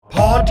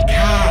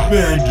Podcast.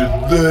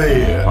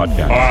 Mendeley.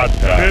 Podcast.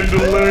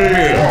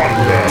 Mendeley.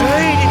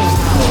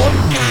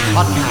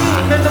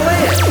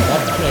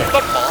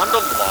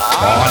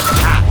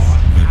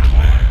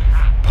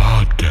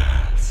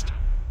 Podcast.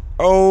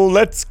 Oh,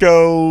 let's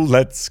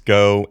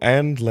go,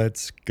 and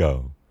let's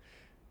go.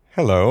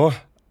 Hello,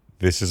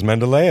 this is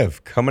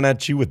Mendeleev coming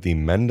at you with the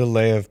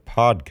Mendeleev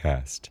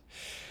Podcast.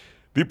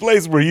 The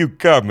place where you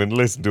come and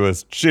listen to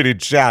us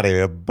chitty-chatty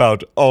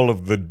about all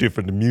of the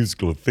different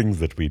musical things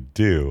that we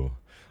do.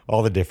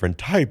 All the different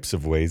types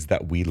of ways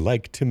that we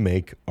like to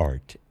make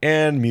art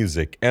and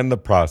music and the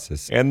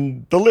process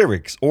and the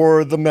lyrics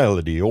or the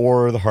melody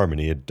or the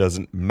harmony. It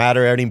doesn't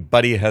matter.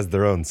 Anybody has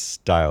their own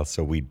style,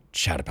 so we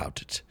chat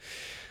about it.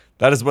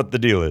 That is what the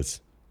deal is.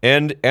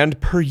 And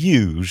per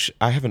usual,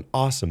 I have an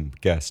awesome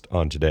guest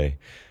on today.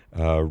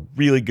 A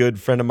really good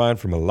friend of mine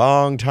from a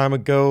long time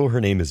ago.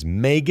 Her name is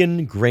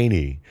Megan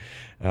Graney.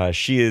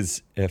 She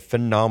is a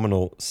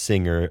phenomenal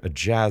singer, a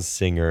jazz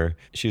singer.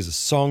 She's a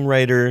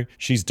songwriter.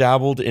 She's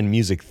dabbled in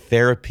music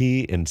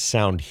therapy and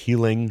sound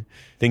healing.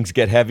 Things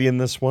get heavy in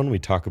this one. We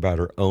talk about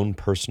her own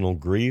personal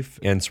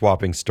grief and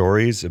swapping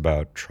stories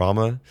about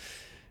trauma.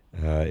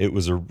 It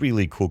was a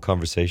really cool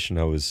conversation.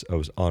 I was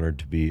honored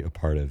to be a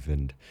part of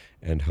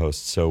and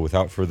host. So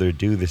without further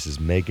ado, this is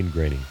Megan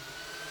Graney.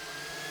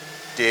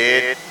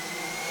 Did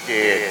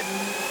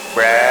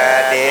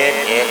Brad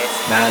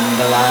it's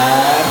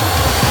Mandalay.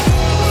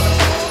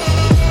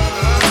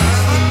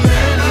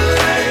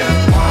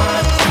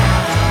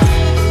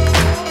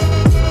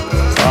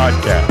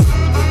 Podcast.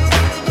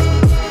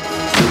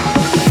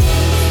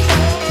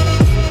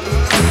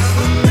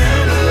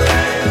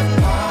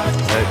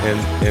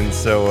 And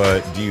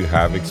so, do you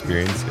have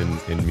experience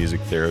in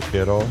music therapy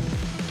at all?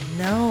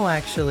 No,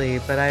 actually,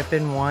 but I've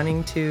been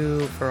wanting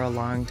to for a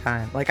long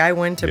time. Like, I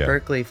went to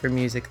Berkeley for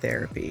music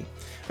therapy.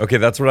 Okay,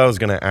 that's what I was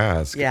gonna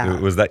ask. Yeah.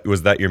 Was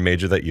that your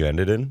major that you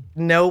ended in?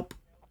 Nope.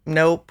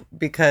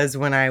 Because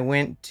when I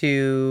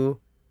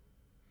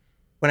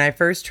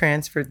first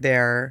transferred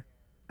there,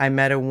 I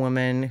met a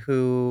woman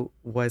who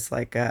was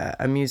like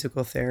a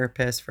musical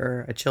therapist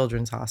for a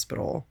children's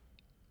hospital.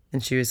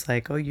 And she was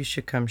like, "Oh, you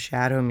should come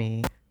shadow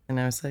me." And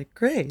I was like,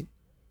 "Great."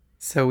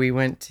 So we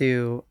went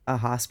to a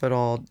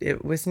hospital.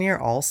 It was near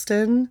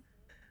Alston.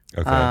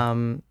 Okay.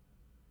 And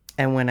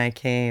when I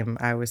came,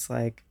 I was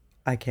like,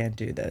 I can't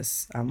do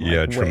this.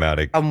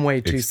 Traumatic. I'm way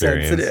too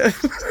sensitive.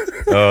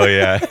 Oh,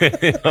 yeah.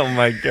 Oh,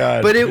 my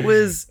God. But it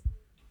was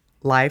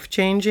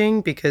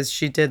life-changing because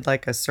she did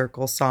like a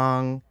circle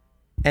song,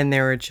 and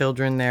there were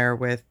children there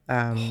with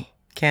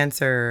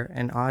cancer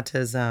and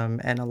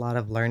autism and a lot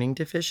of learning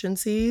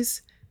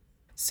deficiencies.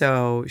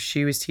 So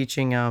she was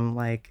teaching them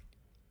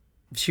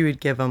she would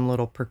give them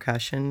little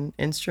percussion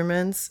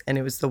instruments. And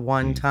it was the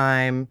one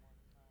time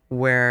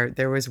where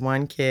there was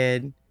one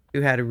kid who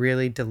had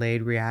really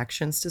delayed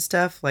reactions to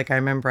stuff. Like, I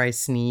remember I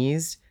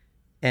sneezed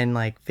and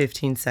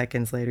 15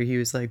 seconds later he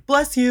was like,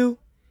 "Bless you."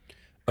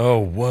 Oh,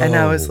 whoa. And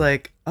I was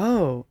like,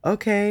 oh,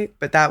 okay.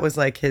 But that was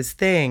like his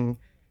thing.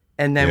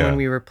 And then when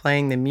we were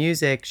playing the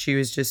music, she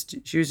was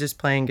just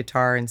playing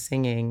guitar and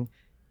singing,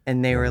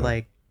 and they were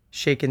like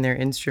shaking their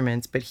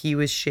instruments, but he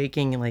was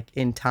shaking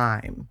in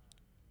time.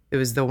 It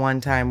was the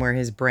one time where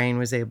his brain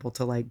was able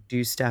to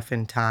do stuff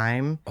in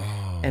time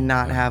and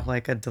not have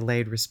a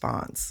delayed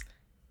response.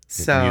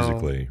 So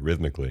musically,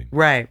 rhythmically.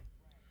 Right.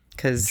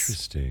 Because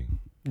interesting.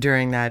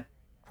 During that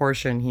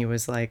portion, he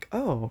was like,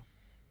 "Oh,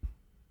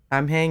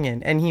 I'm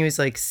hanging." And he was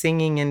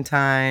singing in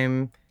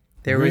time.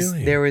 There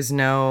was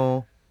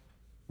no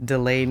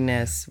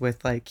delayedness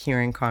with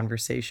hearing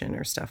conversation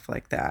or stuff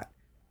like that.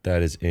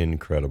 That is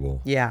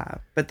incredible. Yeah.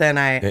 But then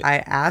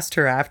I asked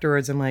her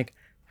afterwards, I'm like,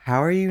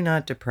 "How are you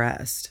not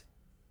depressed?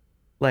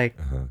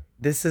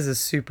 This is a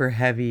super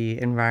heavy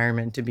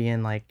environment to be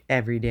in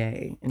every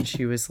day." And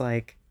she was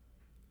like,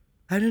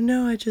 "I don't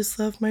know. I just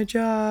love my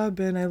job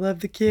and I love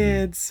the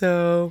kids.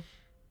 So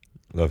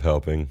love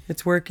helping.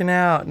 It's working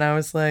out." And I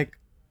was like,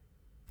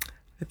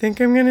 "I think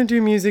I'm going to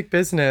do music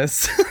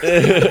business."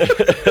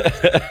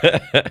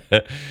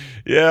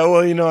 Yeah.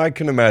 Well, I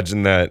can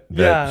imagine that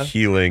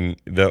healing,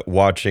 that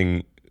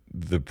watching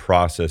the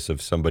process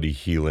of somebody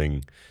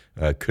healing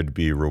could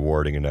be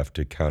rewarding enough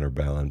to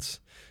counterbalance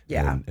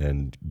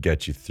and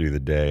get you through the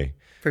day.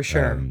 For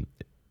sure.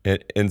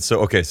 And so,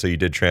 okay, so you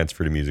did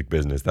transfer to music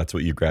business. That's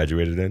what you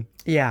graduated in?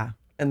 Yeah.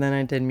 And then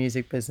I did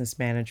music business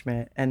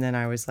management, and then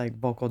I was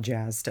vocal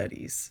jazz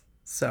studies.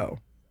 So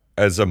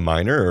as a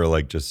minor or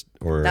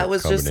that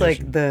was just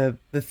the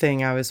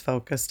thing I was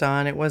focused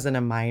on. It wasn't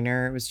a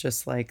minor. It was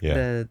just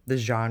the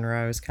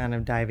genre I was kind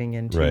of diving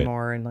into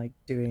more and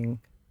doing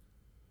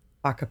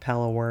a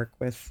cappella work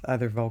with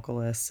other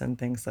vocalists and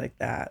things like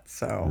that.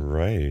 So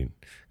right.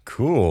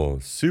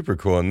 Cool. Super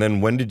cool. And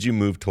then when did you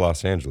move to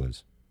Los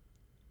Angeles?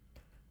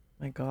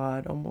 My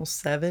God, almost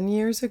 7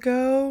 years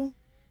ago.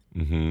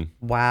 Mm-hmm.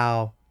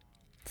 Wow.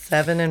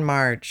 7 in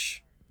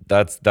March.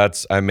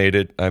 I made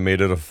it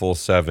a full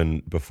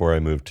 7 before I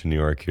moved to New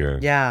York here.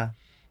 Yeah.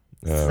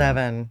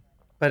 7.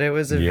 But it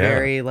was a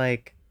very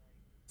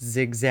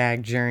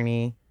zigzag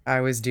journey. I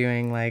was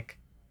doing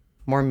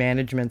more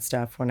management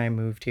stuff when I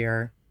moved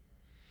here.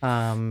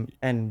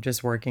 And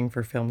just working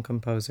for film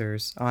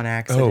composers on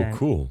accident. Oh,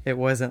 cool. It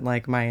wasn't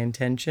like my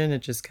intention. It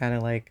just kind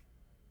of like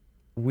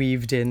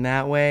weaved in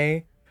that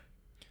way.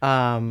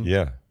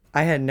 Yeah.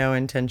 I had no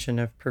intention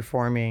of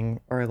performing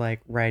or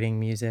like writing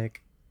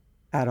music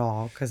at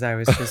all because I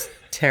was just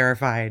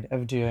terrified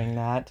of doing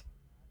that.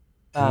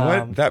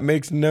 What? That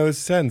makes no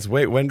sense.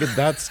 Wait, when did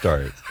that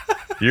start?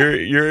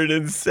 You're an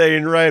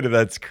insane writer.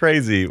 That's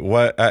crazy.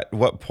 At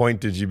what point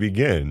did you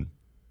begin?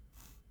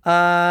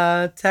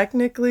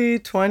 Technically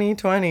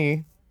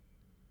 2020.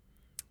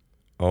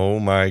 Oh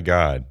my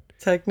God.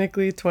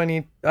 Technically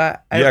 20. Yeah,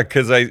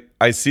 because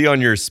I see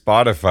on your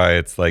Spotify,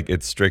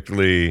 it's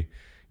strictly,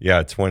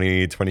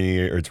 2020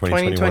 or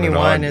 2021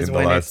 2021 is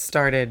when it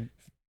started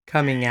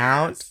coming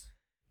out.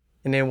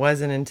 And it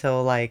wasn't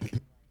until like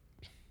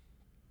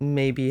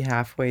maybe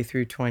halfway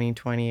through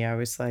 2020, I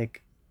was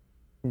like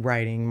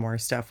writing more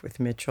stuff with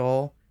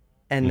Mitchell.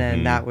 And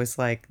then that was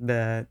like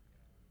the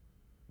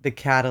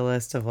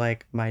catalyst of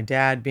like my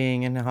dad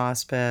being in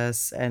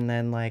hospice. And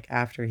then like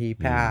after he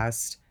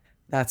passed,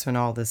 that's when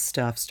all this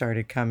stuff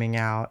started coming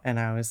out. And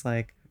I was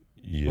like,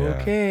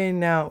 okay,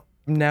 now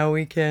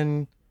we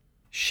can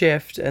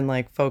shift and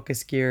like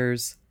focus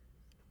gears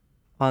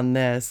on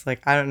this.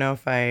 Like, I don't know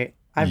if I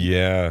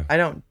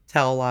don't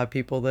tell a lot of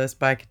people this,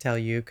 but I could tell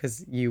you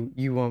because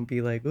you won't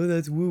be like, oh,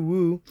 that's woo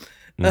woo.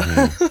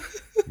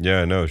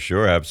 Yeah, no,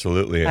 sure,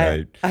 absolutely.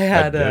 I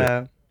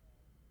had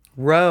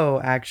Ro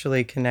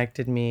actually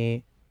connected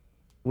me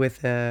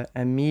with a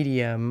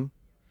medium.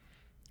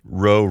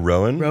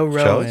 Rowan? Ro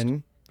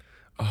Rowan.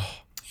 Oh,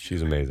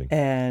 she's amazing.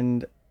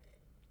 And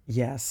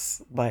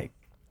yes, like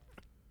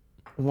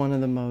one of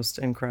the most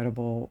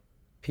incredible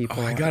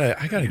people. Oh, I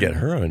gotta get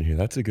her on here.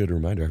 That's a good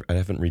reminder. I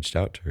haven't reached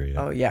out to her yet.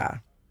 Oh yeah,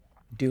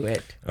 do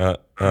it. Do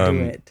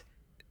it.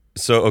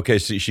 So okay,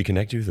 so she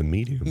connected you with a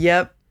medium.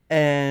 Yep,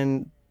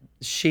 and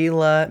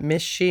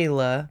Miss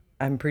Sheila.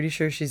 I'm pretty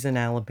sure she's in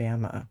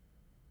Alabama,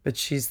 but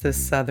she's the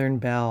Southern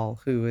Belle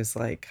who is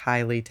like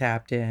highly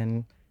tapped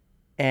in.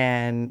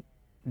 And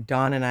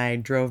Dawn and I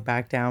drove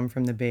back down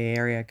from the Bay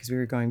Area because we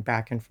were going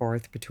back and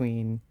forth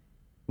between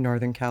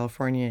Northern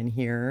California and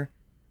here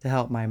to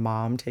help my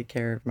mom take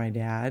care of my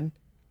dad.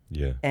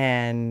 Yeah.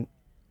 And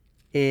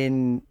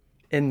in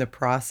the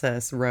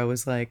process, Ro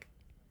was like,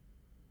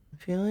 I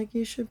feel like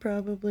you should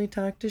probably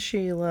talk to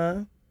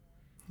Sheila.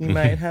 You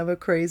might have a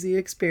crazy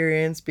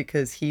experience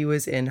because he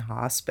was in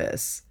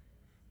hospice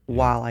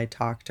while I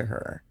talked to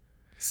her.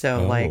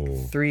 So like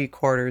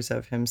 3/4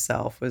 of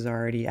himself was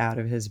already out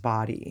of his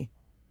body.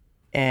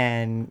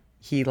 And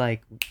he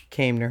like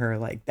came to her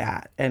like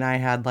that. And I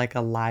had like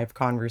a live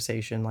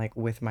conversation like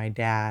with my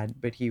dad,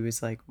 but he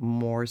was like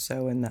more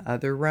so in the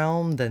other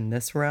realm than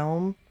this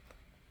realm.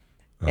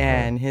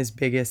 And his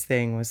biggest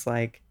thing was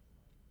like,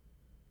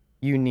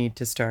 you need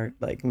to start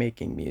like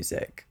making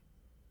music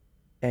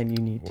and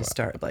you need to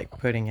start like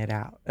putting it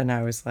out. And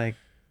I was like,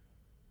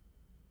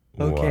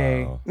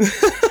 okay. Wow.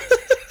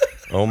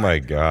 Oh my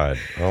God.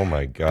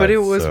 But it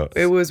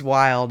was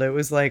wild. It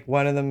was like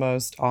one of the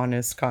most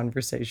honest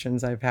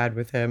conversations I've had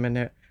with him.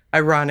 And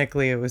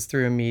ironically, it was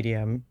through a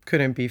medium.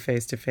 Couldn't be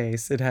face to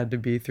face. It had to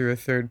be through a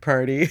third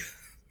party.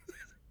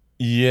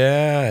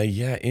 Yeah.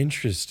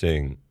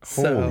 Interesting.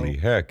 Holy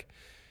heck.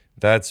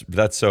 That's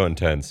so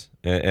intense.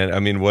 And I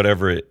mean,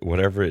 whatever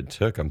it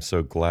took, I'm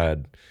so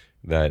glad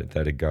that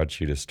it got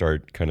you to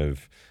start kind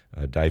of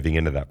diving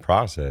into that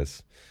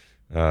process.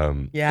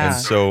 And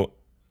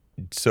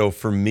so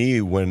for me,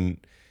 when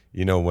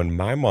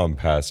my mom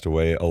passed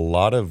away, a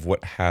lot of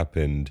what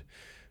happened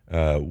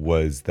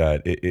was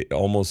that it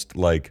almost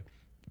like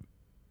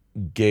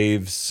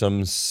gave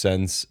some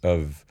sense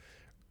of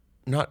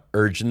not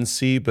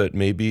urgency, but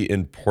maybe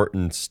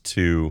importance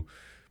to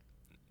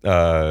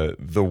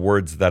the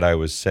words that I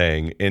was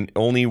saying, and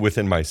only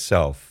within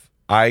myself.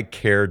 I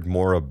cared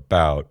more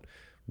about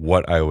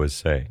what I was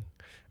saying.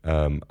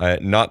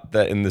 Not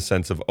that in the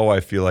sense of, I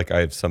feel like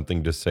I have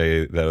something to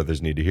say that others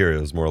need to hear.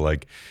 It was more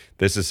like,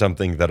 this is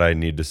something that I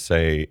need to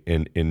say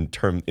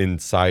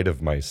inside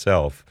of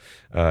myself.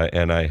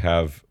 And I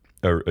have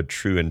a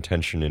true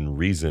intention and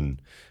reason,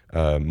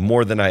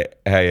 more than I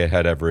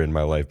had ever in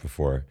my life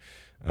before.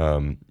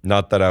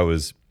 Not that I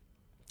was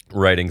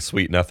writing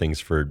sweet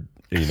nothings for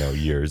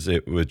years.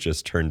 It was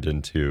just turned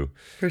into,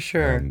 for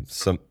sure,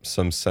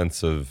 some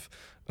sense of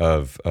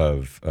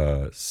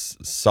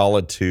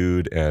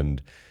solitude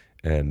and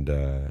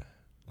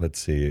let's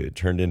see, it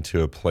turned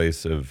into a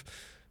place of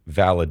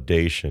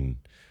validation.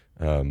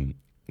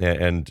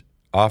 And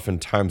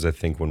oftentimes I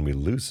think when we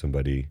lose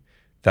somebody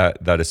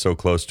that is so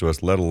close to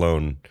us, let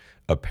alone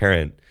a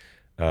parent,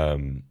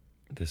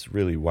 this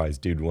really wise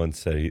dude once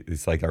said,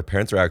 it's like our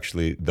parents are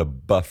actually the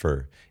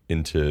buffer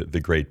into the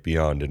great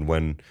beyond. And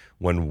when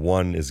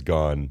one is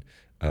gone,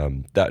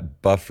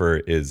 that buffer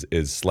is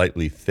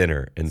slightly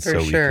thinner. And For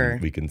so sure.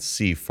 we can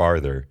see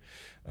farther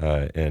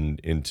and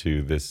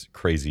into this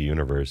crazy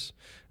universe.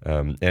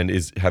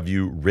 And have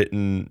you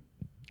written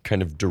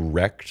kind of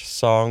direct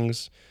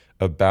songs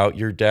about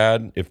your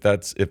dad, if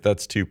that's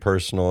too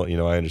personal,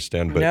 I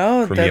understand. But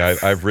No, for me,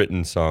 I've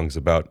written songs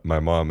about my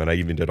mom, and I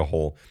even did a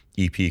whole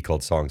EP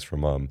called Songs for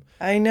Mom.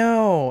 I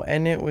know,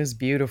 and it was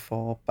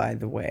beautiful, by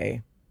the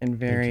way, and Thank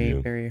very,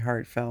 you. very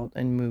heartfelt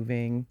and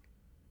moving,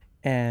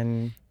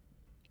 and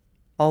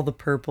all the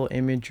purple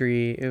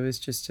imagery. It was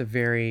just a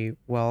very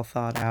well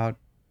thought out,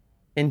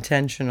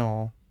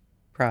 intentional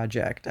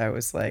project. I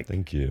was like,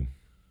 Thank you.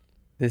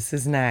 this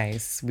is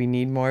nice. We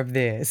need more of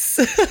this.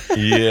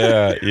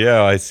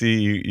 Yeah. I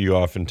see you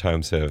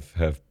oftentimes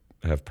have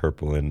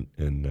purple in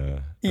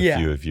a Yeah.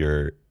 few of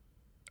your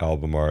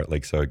album art,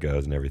 like So It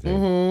Goes and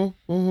everything.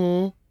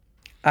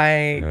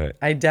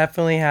 I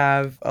definitely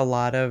have a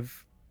lot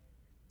of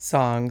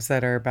songs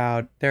that are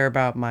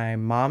about my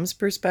mom's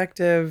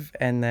perspective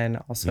and then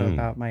also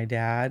about my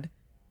dad.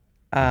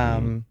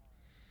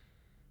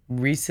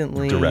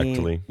 Recently,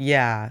 Directly.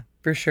 yeah,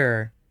 for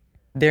sure.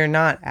 They're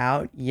not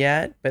out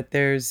yet, but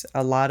there's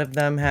a lot of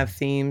them have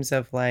themes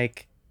of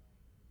like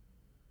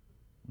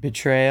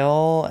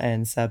betrayal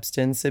and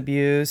substance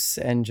abuse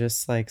and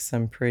just like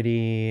some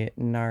pretty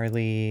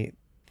gnarly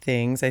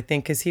things. I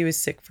think because he was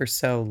sick for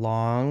so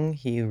long,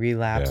 he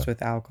relapsed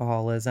with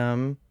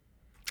alcoholism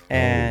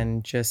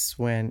and just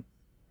went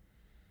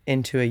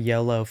into a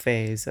YOLO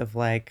phase of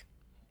like,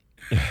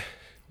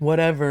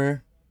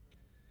 whatever,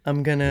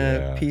 I'm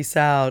gonna peace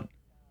out.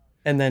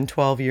 And then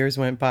 12 years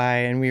went by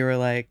and we were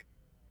like,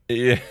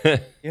 Yeah.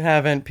 you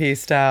haven't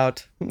peaced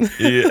out.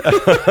 Yeah.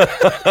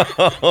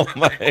 Oh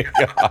my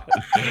God.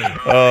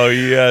 Oh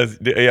yes.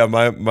 Yeah.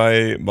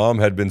 My mom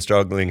had been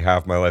struggling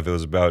half my life. It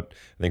was about,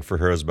 I think for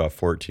her, it was about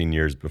 14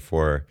 years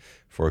before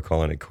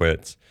calling it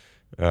quits.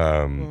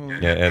 Yeah,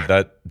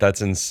 and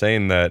that's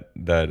insane that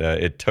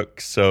it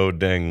took so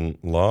dang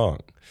long.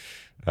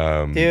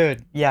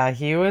 Dude, yeah,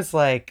 he was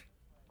like,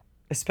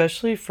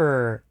 especially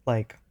for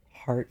like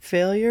heart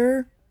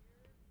failure,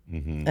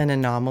 an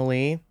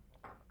anomaly.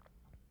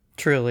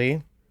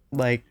 Truly,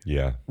 like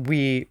Yeah.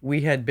 we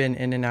had been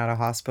in and out of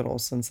hospital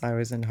since I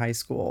was in high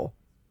school,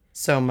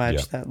 so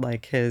much that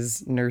like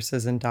his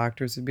nurses and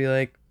doctors would be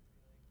like,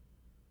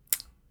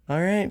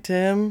 "All right,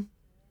 Tim,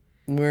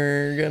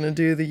 we're gonna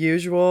do the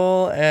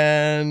usual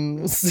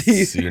and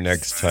See you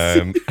next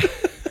time."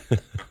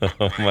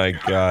 Oh my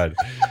God.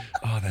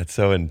 Oh, that's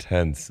so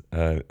intense.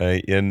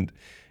 And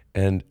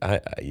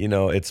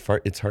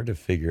it's hard to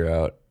figure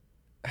out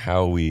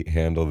how we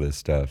handle this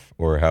stuff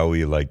or how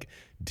we like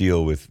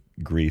deal with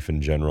grief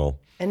in general.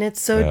 And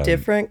it's so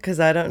different because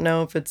I don't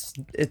know if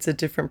it's a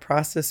different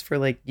process for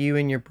like you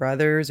and your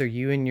brothers or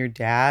you and your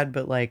dad,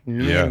 but like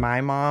me and my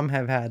mom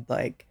have had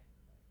like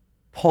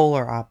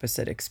polar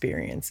opposite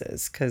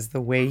experiences because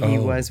the way he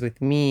was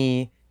with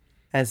me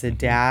as a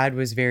dad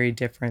was very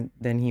different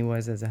than he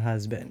was as a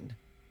husband.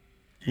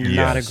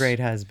 Not a great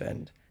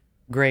husband,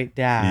 great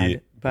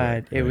dad,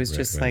 but it was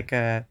just like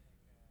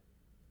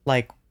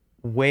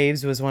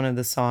Waves was one of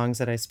the songs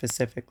that I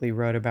specifically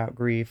wrote about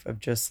grief, of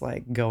just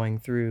like going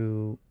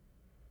through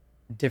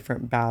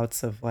different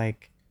bouts of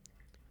like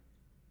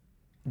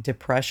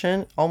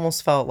depression.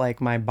 Almost felt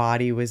like my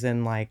body was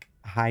in like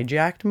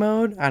hijacked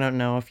mode. I don't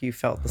know if you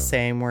felt the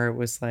same, where it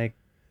was like,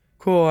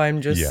 cool,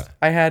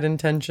 I had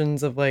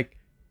intentions of like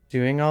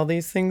doing all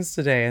these things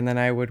today. And then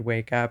I would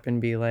wake up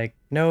and be like,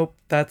 nope,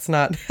 that's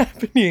not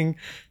happening.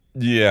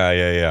 Yeah.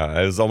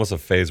 It was almost a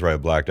phase where I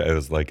blacked out. I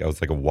was like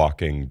a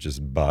walking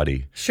just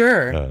body.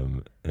 Sure.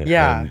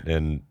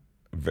 And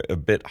a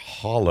bit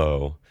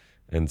hollow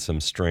in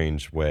some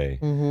strange way.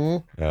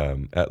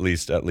 At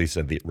least at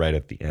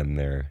the end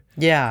there.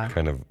 Yeah.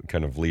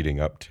 Kind of leading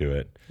up to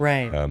it.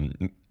 Right.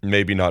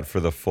 Maybe not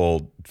for the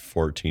full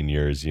 14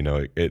 years.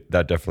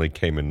 That definitely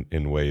came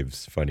in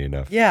waves. Funny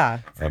enough. Yeah.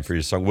 For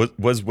your song,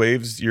 was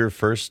Waves your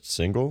first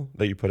single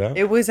that you put out?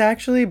 It was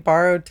actually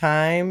Borrowed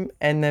Time,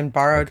 and then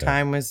Borrowed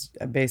Time was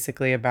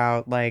basically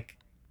about like,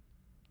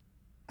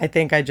 I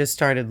think I just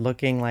started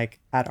looking like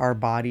at our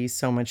bodies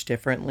so much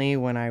differently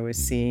when I was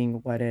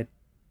seeing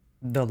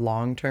the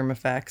long-term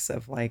effects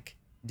of like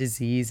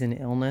disease and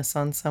illness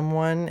on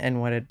someone and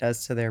what it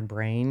does to their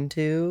brain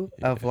too,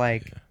 of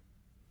like,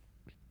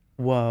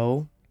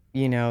 whoa,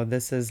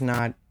 this is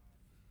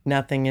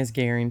nothing is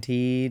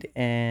guaranteed.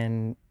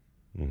 And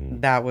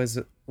that was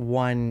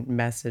one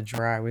message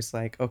where I was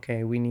like,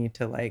 okay, we need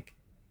to like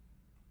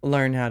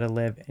learn how to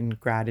live in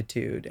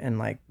gratitude and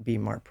like be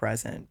more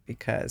present,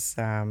 because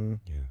I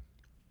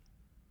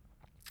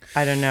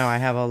don't know, I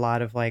have a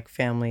lot of like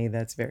family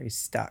that's very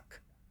stuck.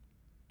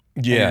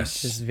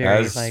 Yes, just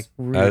very like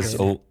rooted. As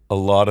a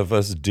lot of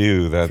us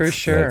do. That's for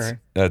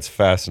sure. That's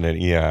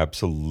fascinating. Yeah,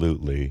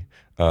 absolutely.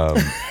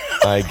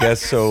 I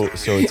guess so.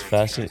 So it's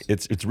fascinating.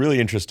 It's really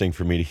interesting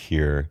for me to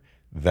hear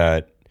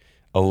that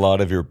a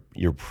lot of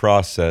your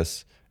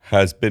process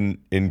has been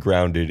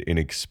grounded in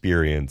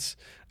experience.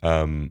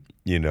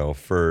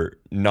 For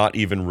not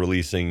even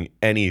releasing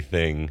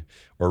anything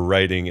or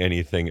writing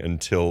anything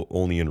until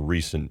only in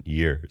recent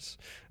years.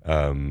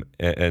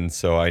 And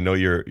so I know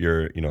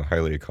you're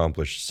highly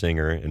accomplished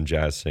singer and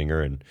jazz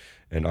singer and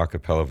a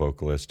cappella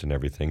vocalist and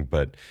everything,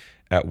 but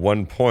at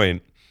one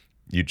point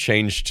you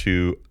changed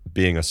to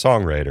being a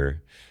songwriter,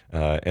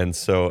 and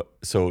so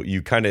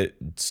you kind of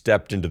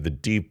stepped into the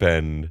deep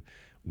end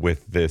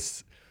with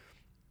this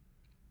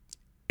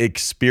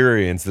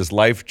experience, this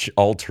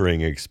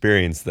life-altering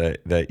experience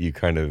that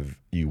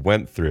you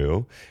went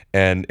through,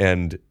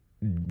 and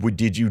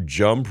did you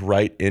jump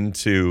right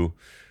into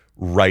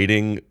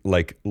writing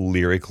like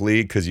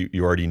lyrically because you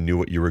already knew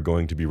what you were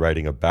going to be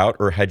writing about,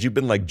 or had you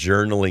been like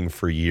journaling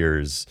for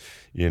years,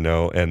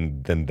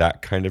 and then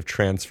that kind of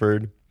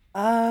transferred?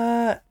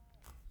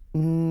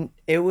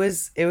 It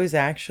was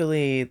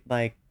actually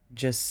like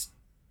just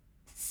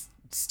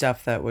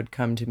stuff that would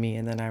come to me,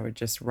 and then I would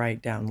just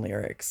write down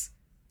lyrics.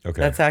 Okay.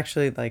 That's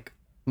actually like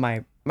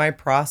my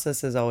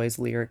process is always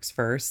lyrics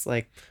first,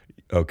 like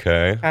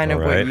Okay. kind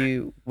All of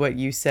right. what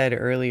you said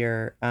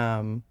earlier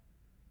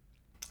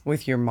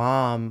with your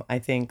mom. I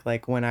think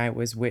like when I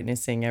was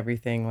witnessing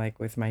everything like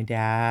with my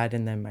dad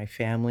and then my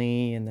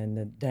family and then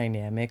the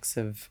dynamics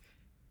of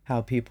how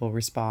people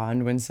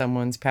respond when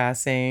someone's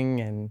passing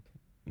and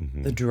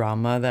the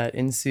drama that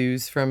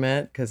ensues from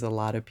it, because a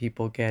lot of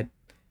people get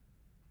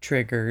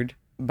triggered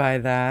by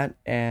that,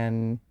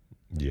 and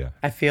Yeah.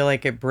 I feel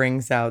like it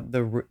brings out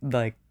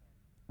the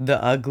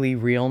ugly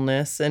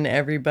realness in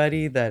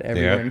everybody that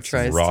everyone it's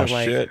tries raw to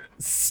like shit.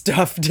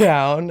 stuff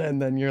down,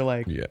 and then you're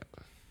like, Yeah.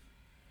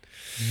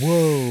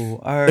 whoa,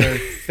 our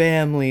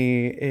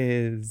family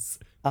is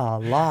a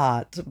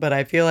lot. But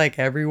I feel like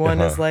everyone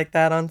is like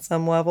that on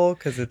some level,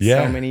 because it's so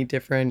Yeah. many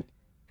different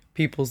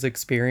people's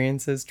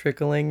experiences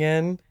trickling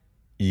in.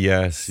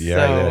 Yes.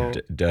 Yeah.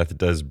 So- Death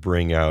does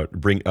bring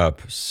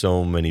up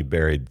so many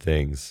buried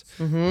things.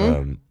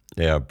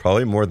 Yeah.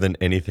 Probably more than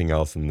anything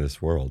else in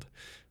this world.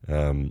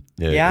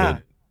 Yeah.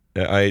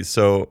 I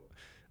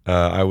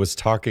was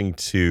talking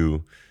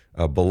to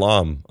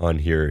Balam on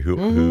here,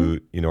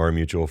 who our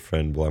mutual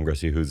friend Balam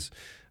Grassi, whose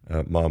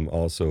mom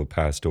also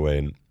passed away,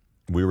 and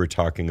we were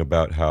talking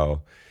about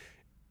how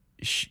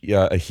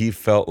he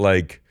felt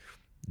like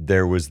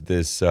there was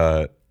this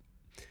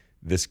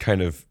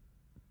kind of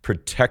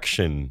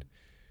protection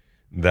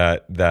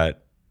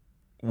that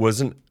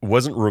wasn't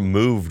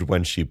removed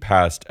when she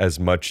passed as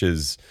much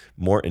as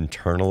more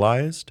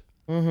internalized.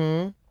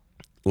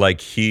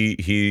 Like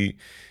he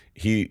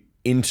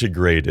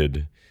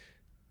integrated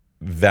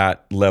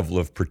that level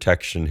of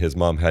protection his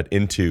mom had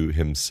into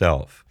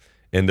himself,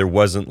 and there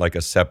wasn't like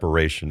a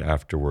separation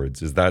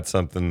afterwards. Is that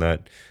something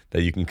that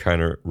you can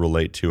kind of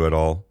relate to at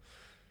all?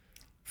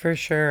 For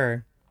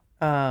sure.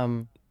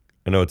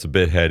 I know it's a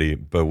bit heady,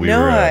 but we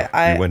went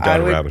I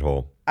down a would, rabbit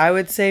hole. I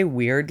would say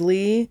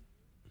weirdly,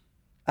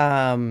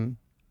 and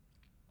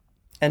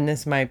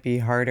this might be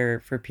harder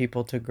for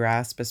people to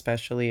grasp,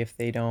 especially if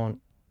they don't,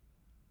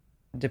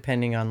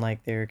 depending on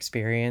like their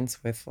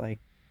experience with like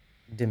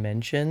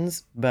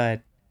dimensions.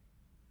 But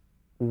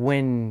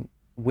when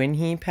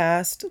he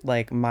passed,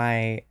 like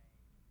my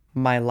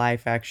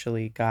life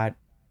actually got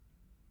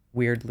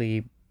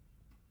weirdly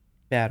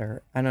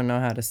better. I don't know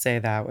how to say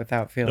that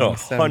without feeling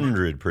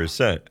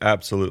 100%,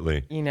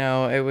 absolutely.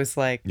 it was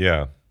like,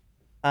 Yeah.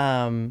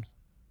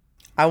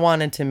 I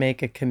wanted to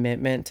make a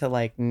commitment to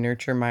like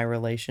nurture my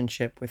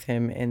relationship with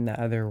him in the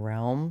other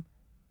realm,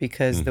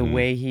 because the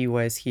way he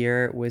was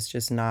here was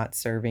just not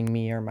serving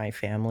me or my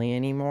family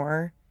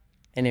anymore.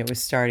 And it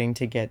was starting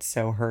to get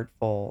so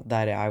hurtful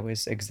that I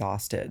was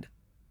exhausted.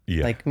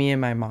 Yeah. Like me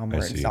and my mom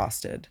were see.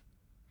 exhausted.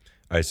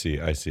 I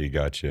see.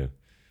 Gotcha.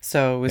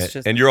 So it was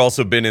just. And you're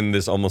also been in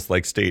this almost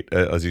like state,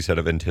 as you said,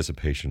 of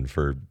anticipation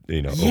for, over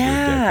a decade.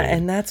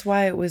 And that's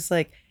why it was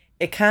like,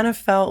 it kind of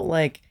felt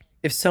like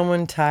if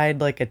someone tied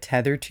like a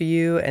tether to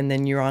you and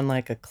then you're on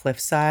like a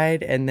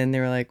cliffside and then they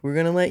were like, we're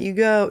going to let you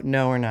go.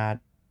 No, we're not.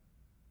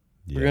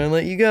 Yeah. We're going to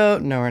let you go.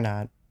 No, we're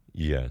not.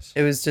 Yes.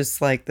 It was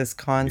just like this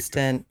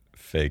constant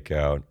fake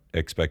out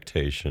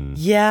expectation.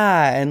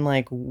 Yeah. And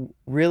like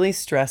really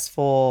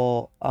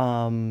stressful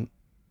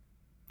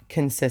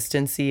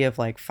consistency of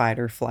like fight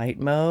or flight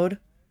mode.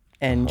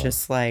 And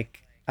just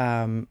like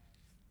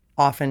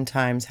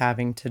oftentimes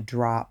having to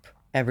drop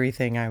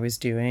everything I was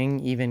doing,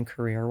 even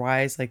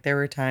career-wise. Like there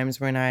were times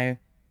when I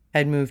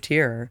had moved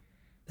here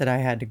that I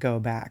had to go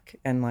back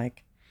and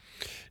like.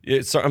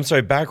 I'm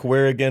sorry, back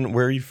where again?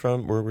 Where are you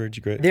from? Where'd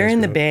you They're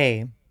in the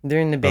Bay. They're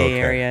in the Bay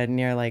area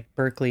near like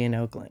Berkeley and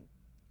Oakland.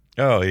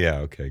 Oh yeah,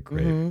 okay,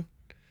 great.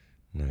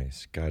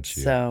 Nice, got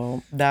you.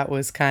 So that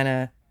was kind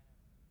of,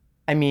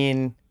 I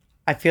mean,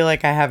 I feel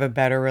like I have a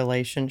better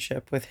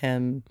relationship with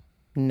him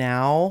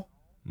now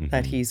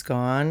that he's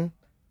gone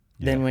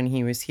than when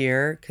he was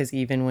here. Because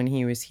even when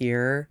he was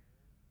here,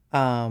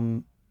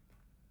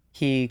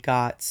 he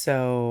got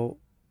so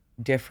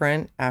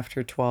different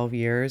after 12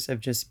 years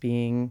of just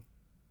being.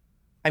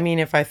 I mean,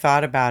 if I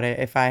thought about it,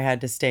 if I had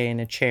to stay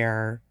in a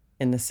chair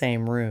in the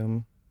same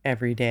room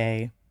every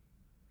day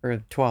for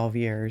 12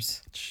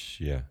 years,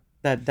 yeah,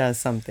 that does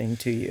something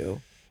to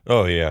you.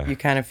 Oh yeah. You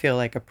kind of feel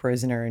like a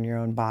prisoner in your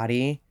own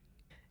body.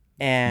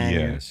 And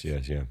yes.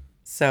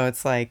 So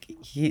it's like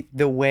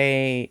the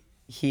way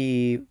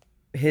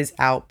his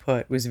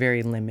output was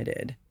very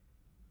limited.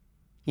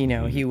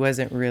 He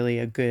wasn't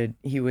really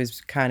he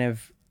was kind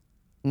of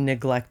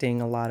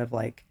neglecting a lot of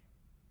like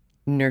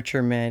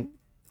nurturement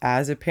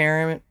as a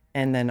parent,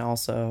 and then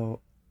also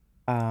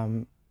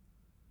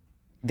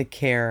the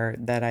care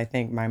that I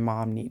think my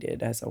mom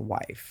needed as a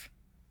wife.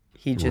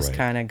 He just Right.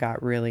 kind of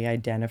got really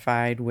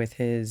identified with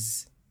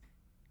his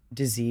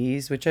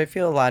disease, which I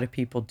feel a lot of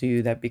people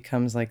do. That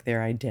becomes like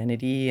their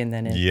identity, and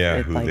then it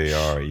Who like they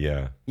are.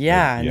 Yeah.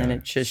 and then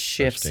it just Such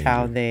shifts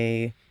how danger.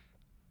 they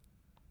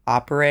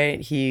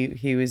operate.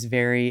 He was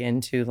very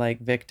into like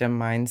victim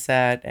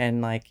mindset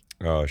and like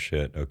Oh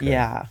shit. Okay.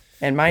 yeah.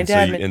 And my And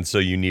so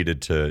dad you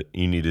needed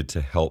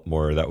to help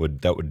more. That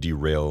would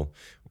derail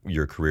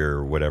your career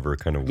or whatever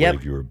kind of Yep.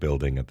 wave you were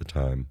building at the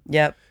time.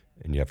 Yep.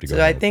 And you have to go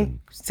So I help think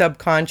him.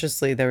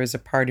 subconsciously there was a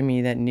part of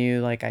me that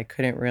knew like I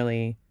couldn't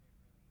really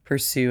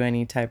pursue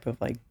any type of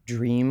like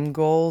dream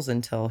goals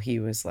until he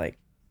was like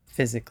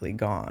physically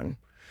gone.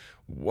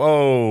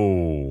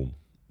 Whoa.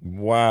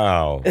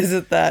 Wow.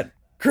 Isn't that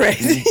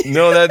crazy?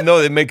 No,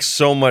 it makes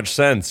so much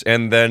sense.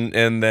 And then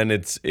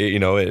it's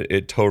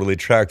it totally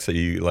tracks that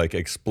you like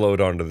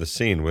explode onto the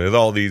scene with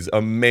all these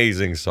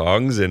amazing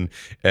songs and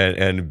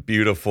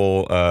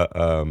beautiful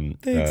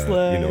Thanks,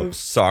 love.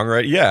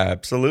 songwriting. Yeah,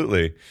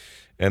 absolutely.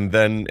 And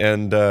then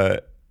I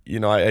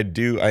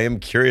am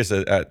curious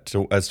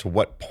as to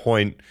what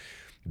point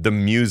the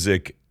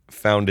music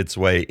found its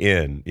way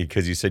in,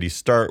 because you said you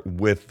start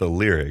with the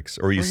lyrics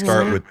or you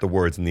start with the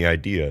words and the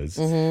ideas,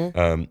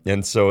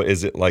 and so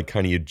is it like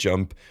kind of you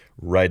jump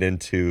right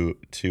into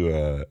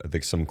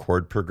like some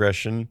chord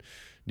progression?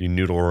 You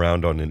noodle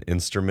around on an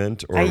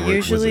instrument, or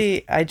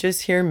I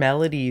just hear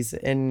melodies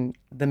and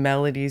the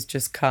melodies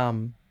just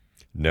come.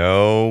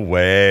 No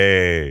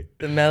way.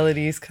 The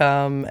melodies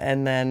come,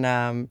 and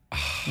then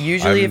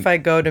usually I'm if I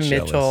go to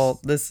jealous. Mitchell,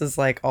 this is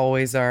like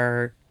always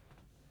our,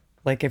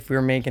 like if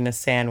we're making a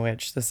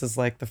sandwich, this is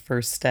like the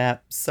first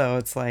step. So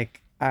it's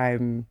like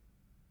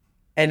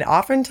and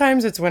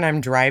oftentimes it's when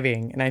I'm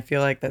driving, and I feel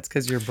like that's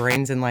because your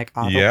brain's in like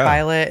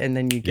autopilot, and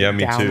then you Yeah, get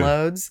me too.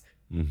 downloads.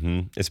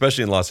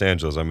 Especially in Los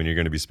Angeles. I mean, you're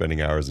going to be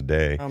spending hours a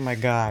day Oh my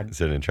God.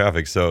 sitting in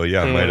traffic. So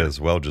yeah, might as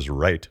well just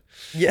write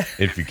Yeah.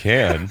 if you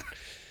can.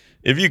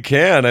 If you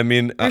can, I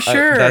mean, For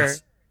sure.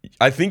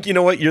 I think you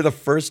know what. You're the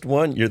first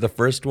one. You're the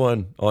first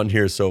one on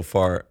here so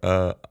far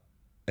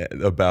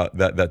about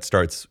that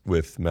starts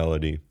with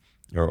melody,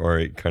 or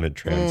it kind of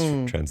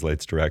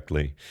translates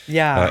directly.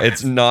 Yeah.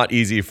 It's not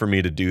easy for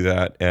me to do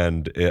that,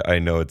 and I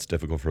know it's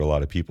difficult for a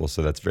lot of people.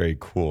 So that's very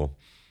cool.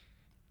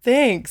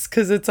 Thanks,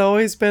 because it's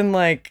always been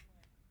like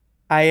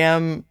I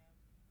am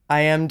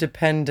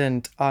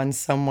dependent on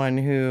someone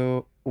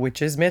who,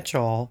 which is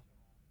Mitchell,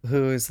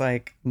 who's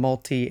like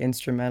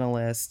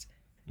multi-instrumentalist,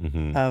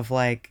 of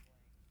like,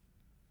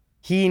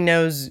 he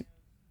knows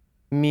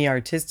me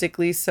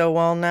artistically so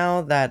well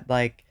now that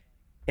like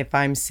if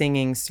I'm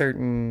singing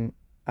certain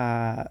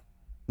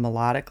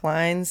melodic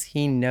lines,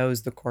 he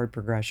knows the chord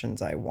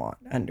progressions I want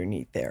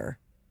underneath there.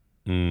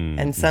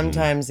 And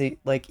sometimes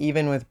like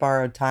even with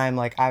Borrowed Time,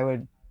 like I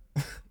would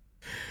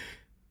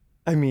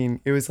I mean,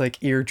 it was like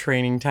ear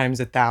training times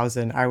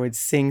 1,000. I would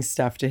sing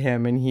stuff to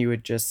him and he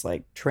would just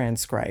like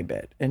transcribe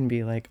it and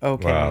be like,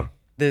 okay, Wow.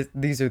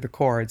 these are the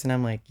chords. And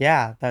I'm like,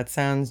 yeah, that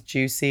sounds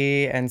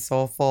juicy and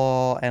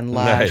soulful and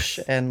lush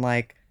Nice. and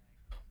like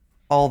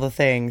all the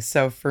things.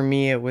 So for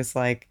me, it was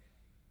like,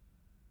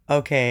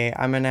 okay,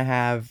 I'm going to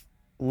have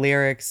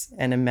lyrics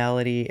and a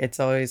melody. It's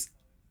always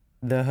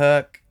the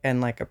hook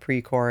and like a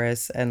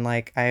pre-chorus. And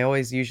like, I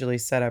always usually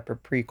set up a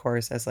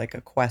pre-chorus as like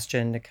a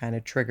question to kind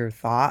of trigger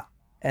thought.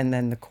 And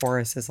then the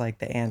chorus is like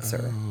the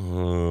answer.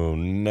 Oh,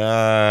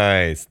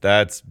 nice.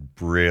 That's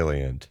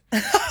brilliant.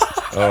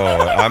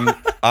 I'm a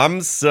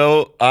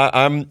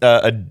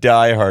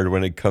diehard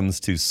when it comes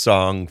to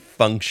song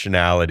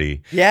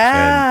functionality.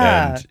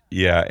 Yeah.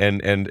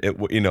 And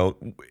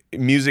it,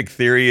 music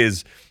theory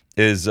is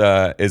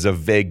a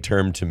vague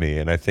term to me,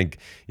 and I think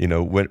in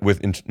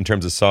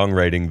terms of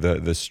songwriting,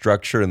 the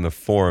structure and the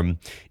form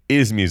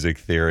is music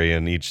theory,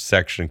 and each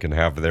section can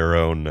have their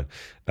own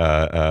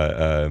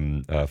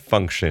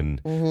function,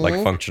 like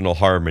functional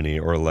harmony,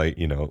 or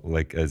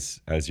like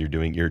as you're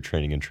doing ear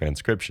training and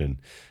transcription,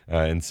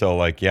 and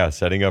so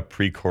setting up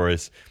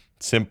pre-chorus,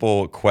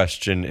 simple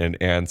question and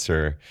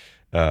answer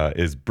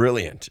is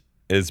brilliant.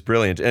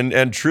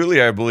 And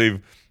truly I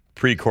believe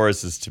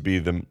pre-chorus is to be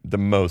the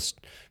most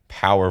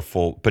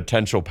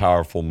potential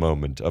powerful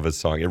moment of a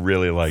song. It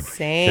really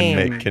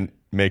can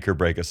make or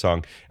break a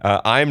song.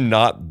 I'm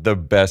not the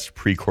best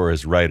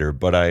pre-chorus writer,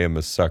 but I am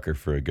a sucker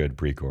for a good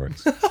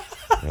pre-chorus.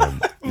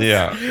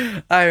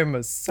 Yeah, I am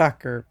a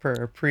sucker for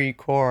a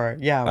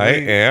pre-chorus. Yeah. I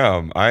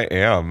am.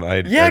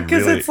 Yeah,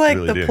 because it's like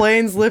really the do.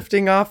 plane's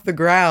lifting off the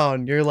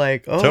ground. You're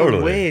like, oh,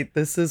 Totally. wait,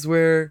 this is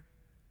where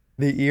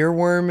the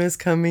earworm is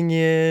coming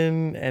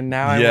in. And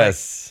now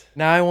Yes.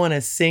 now I want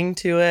to sing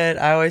to it.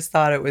 I always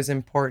thought it was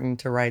important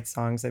to write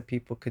songs that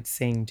people could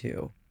sing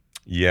to.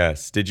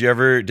 Yes. Did you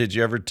ever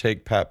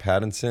take Pat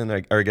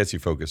Pattinson? I guess you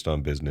focused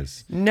on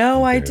business. No,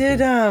 and I therapy.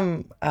 did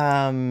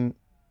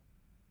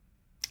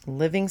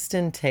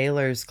Livingston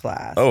Taylor's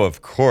class. Oh,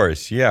 of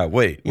course. Yeah.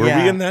 Wait, were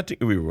Yeah. we in that?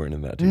 We weren't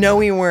in that. Together. No,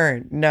 we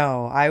weren't.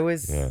 No, I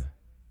was. Yeah.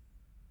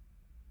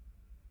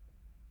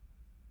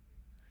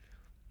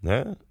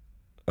 Yeah.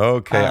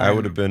 Okay, I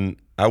would have been.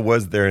 I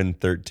was there in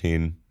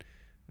 13,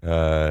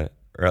 or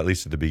at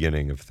least at the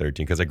beginning of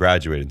 13, because I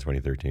graduated in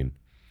 2013.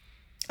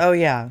 Oh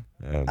yeah.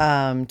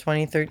 2013.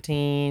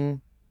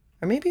 2013,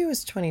 or maybe it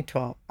was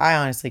 2012. I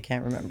honestly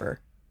can't remember.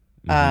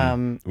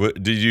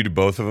 Did you do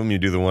both of them? You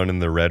do the one in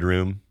the red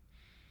room?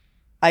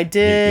 I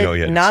did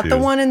you had not the two.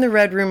 one in the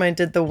red room. I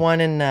did the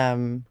one in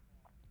oh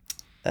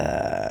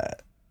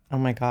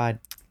my god.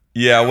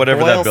 Yeah,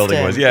 whatever that building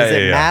Boylston. was. Yeah, Is yeah,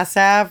 it yeah. Mass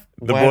Ave?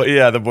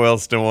 The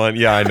Boylston one.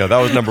 Yeah, I know. That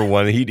was number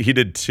one. He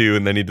did two,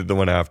 and then he did the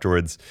one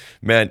afterwards.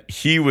 Man,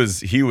 he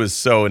was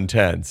so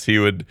intense. He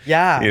would,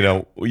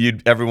 Yeah.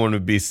 everyone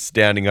would be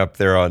standing up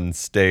there on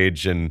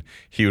stage, and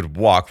he would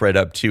walk right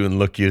up to you and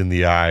look you in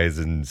the eyes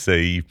and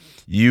say,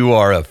 "You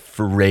are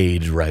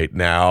afraid right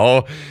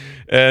now,"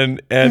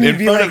 and in You'd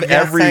be front like, of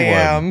 "Yes, everyone. I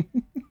am."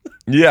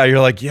 Yeah,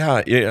 you're like,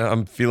 yeah,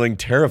 I'm feeling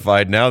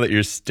terrified now that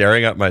you're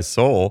staring at my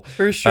soul.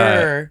 For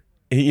sure.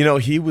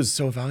 He was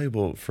so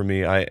valuable for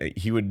me.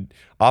 He would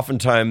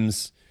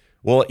oftentimes,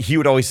 he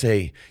would always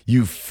say,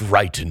 "You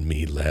frighten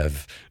me,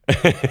 Lev,"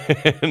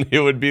 and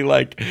it would be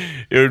like,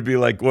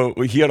 well,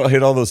 he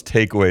had all those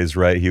takeaways,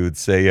 right? He would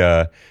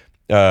say,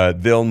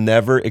 "They'll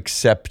never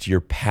accept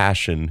your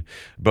passion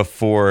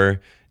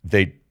before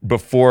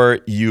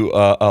you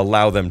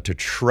allow them to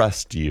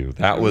trust you."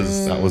 That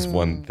was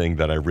one thing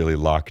that I really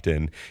locked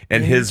in.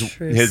 And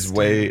his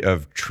way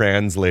of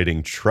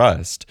translating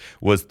trust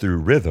was through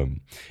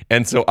rhythm.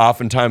 And so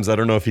oftentimes, I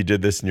don't know if he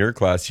did this in your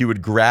class, he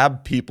would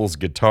grab people's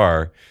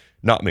guitar,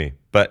 not me,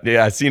 but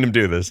yeah, I've seen him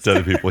do this to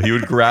other people. He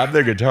would grab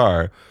their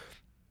guitar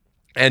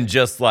and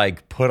just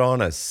like put on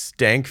a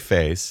stank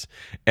face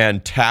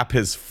and tap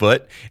his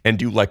foot and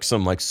do like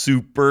some like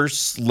super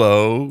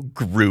slow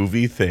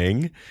groovy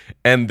thing,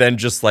 and then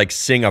just like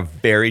sing a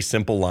very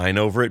simple line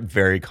over it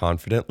very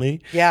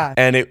confidently. Yeah.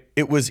 And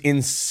it was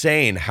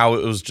insane how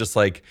it was just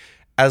like,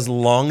 as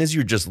long as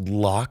you're just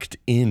locked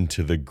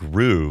into the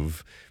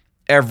groove,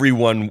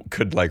 everyone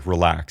could like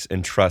relax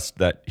and trust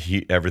that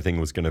everything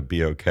was going to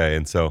be okay.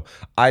 And so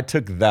I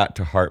took that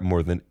to heart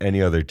more than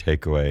any other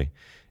takeaway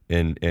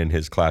in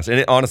his class.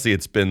 And honestly,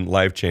 it's been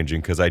life-changing,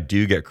 because I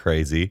do get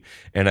crazy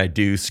and I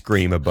do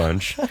scream a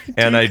bunch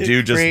and I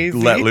do just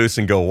let loose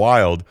and go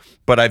wild.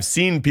 But I've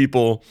seen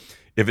people,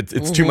 if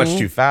it's too much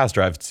too fast,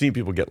 or I've seen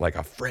people get like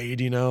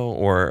afraid,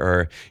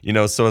 or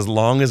so as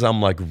long as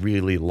I'm like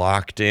really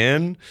locked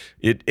in,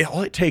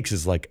 all it takes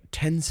is like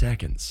 10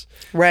 seconds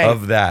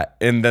of that.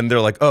 And then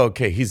they're like, "Oh,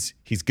 okay, he's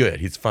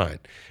good. He's fine."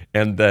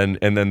 And then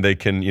they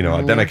can,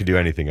 then I can do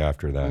anything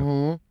after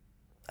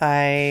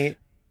that.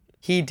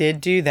 He did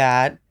do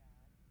that,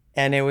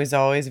 and it was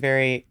always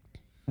very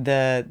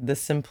the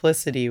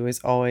simplicity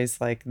was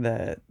always like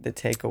the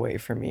takeaway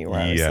for me, where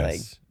I was like,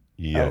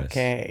 yes.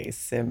 Okay,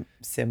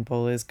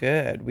 simple is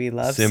good. We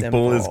love simple.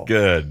 Simple is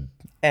good.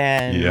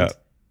 And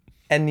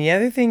and the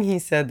other thing he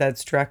said that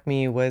struck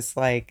me was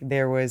like,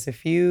 there was a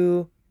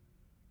few,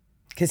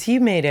 because he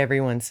made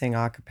everyone sing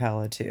a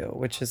cappella too,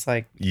 which is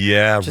like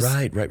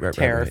right,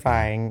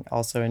 terrifying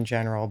also in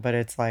general, but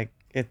it's like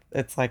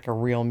it's like a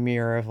real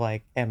mirror of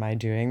like, am I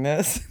doing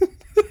this?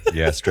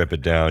 Yeah, strip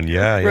it down.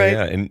 Yeah.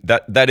 And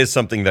that is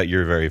something that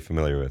you're very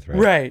familiar with, right?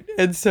 Right.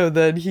 And so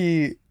then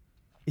he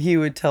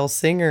would tell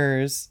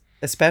singers,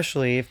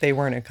 especially if they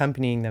weren't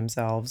accompanying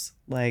themselves,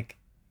 like,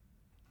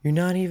 you're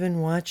not even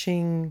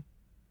watching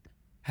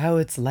how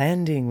it's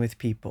landing with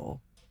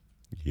people.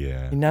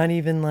 Yeah. You're not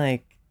even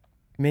like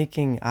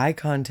making eye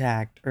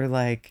contact or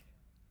like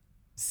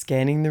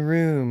scanning the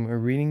room or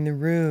reading the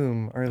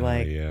room or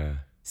like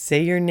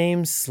say your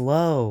name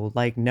slow.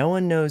 Like, no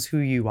one knows who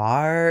you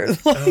are.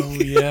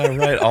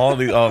 Right.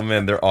 Oh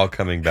man, they're all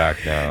coming back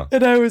now.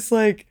 And I was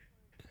like,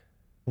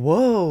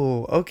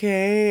 whoa,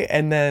 okay.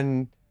 And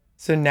then,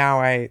 so now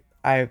I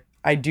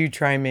do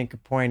try and make a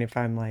point, if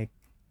I'm like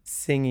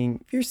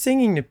singing, if you're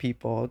singing to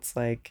people, it's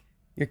like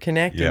you're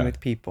connecting with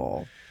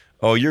people.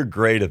 Oh, you're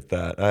great at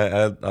that.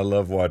 I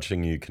love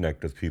watching you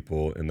connect with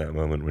people in that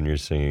moment when you're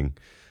singing.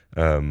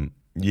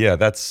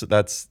 That's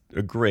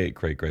a great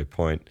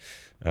point.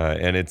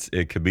 And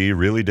it could be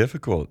really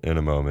difficult in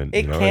a moment.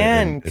 It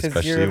can, because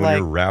especially when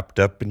you're wrapped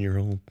up in your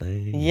own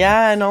thing.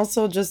 Yeah, and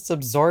also just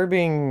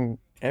absorbing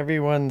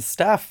everyone's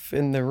stuff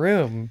in the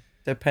room,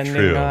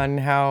 depending on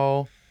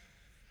how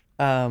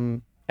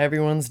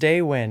everyone's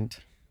day went,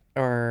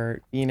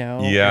 or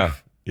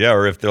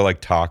or if they're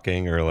like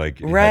talking or like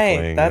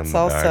right. That's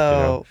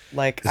also back,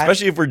 like,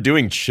 especially if we're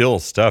doing chill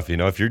stuff.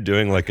 If you're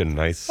doing like a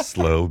nice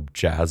slow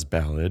jazz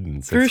ballad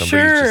and somebody's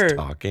just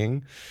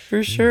talking.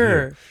 For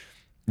sure.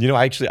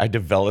 I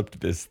developed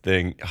this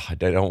thing. I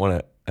don't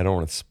want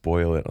to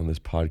spoil it on this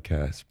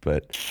podcast,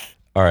 but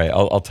all right,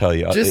 I'll tell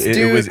you. Just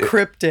do it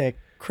cryptic.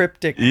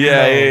 cryptic Yeah, mode.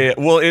 yeah, yeah.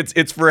 Well,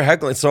 it's for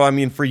heckling. So I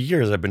mean, for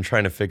years I've been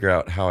trying to figure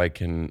out how I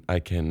can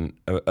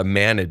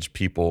manage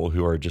people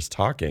who are just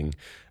talking,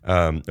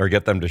 or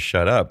get them to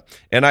shut up.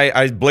 And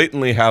I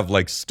blatantly have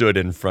like stood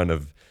in front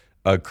of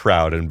a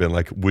crowd and been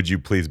like, "Would you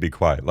please be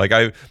quiet?" Like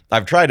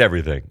I've tried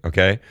everything,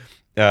 okay,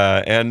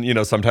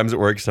 and sometimes it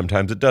works,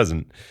 sometimes it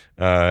doesn't.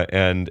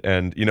 And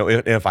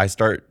if I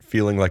start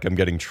feeling like I'm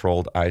getting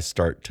trolled, I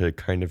start to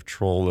kind of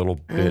troll a little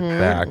bit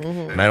back,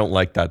 and I don't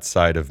like that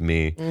side of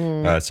me.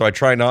 So I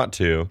try not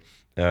to.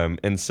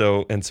 And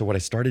so what I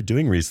started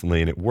doing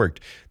recently, and it worked.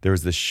 There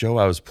was this show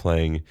I was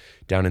playing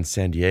down in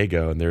San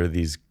Diego, and there were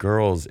these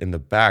girls in the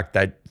back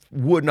that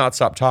would not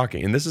stop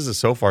talking. And this is a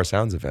So Far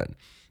Sounds event.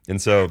 And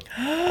so,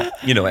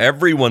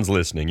 everyone's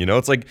listening.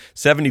 It's like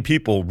 70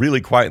 people really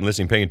quiet and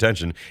listening, paying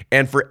attention.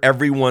 And for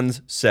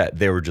everyone's set,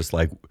 they were just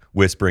like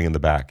whispering in the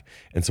back.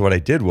 And so what I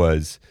did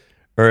was,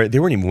 or they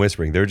weren't even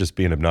whispering, they were just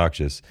being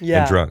obnoxious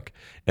and drunk.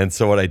 And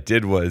so what I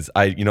did was,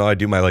 I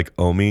do my like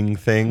oming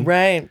thing.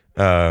 Right.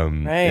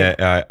 Right.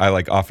 I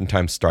like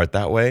oftentimes start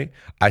that way.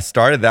 I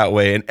started that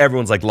way, and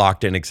everyone's like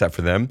locked in except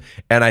for them.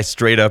 And I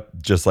straight up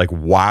just like,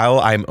 while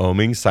I'm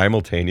oming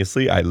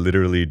simultaneously, I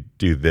literally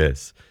do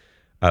this.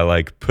 I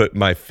like put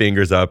my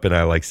fingers up and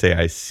I like say,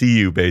 "I see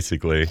you,"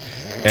 basically.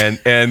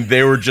 And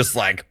they were just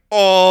like,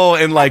 "Oh,"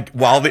 and like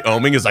while the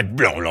oming is like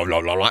blah, blah,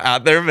 blah, blah, blah,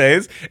 at their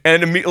face.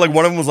 And like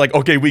one of them was like,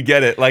 "Okay, we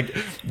get it." Like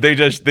they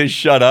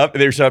shut up.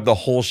 They shut up the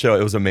whole show.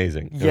 It was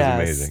amazing. It was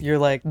amazing. You're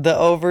like, the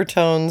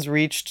overtones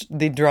reached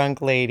the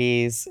drunk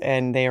ladies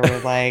and they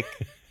were like,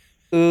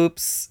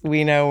 "Oops,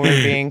 we know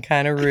we're being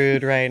kind of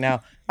rude right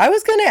now." I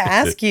was going to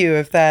ask you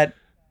if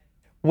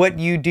what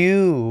you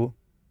do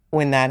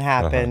when that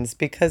happens,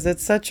 because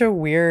it's such a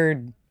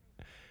weird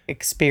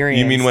experience.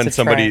 You mean when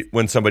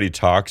somebody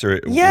talks or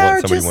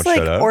somebody won't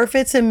shut up? Or if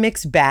it's a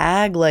mixed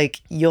bag,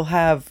 like you'll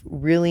have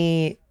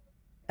really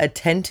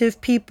attentive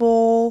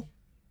people,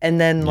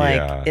 and then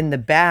like in the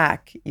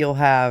back you'll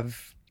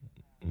have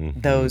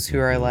those who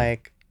are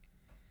like,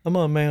 "I'm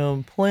on my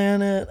own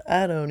planet.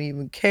 I don't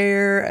even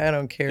care. I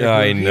don't care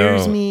who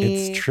hears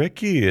me."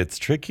 It's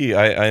tricky.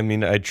 I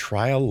mean, I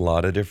try a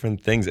lot of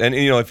different things. And,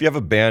 if you have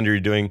a band or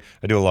I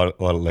do a lot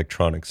of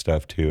electronic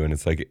stuff too. And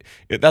it's like,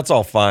 that's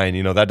all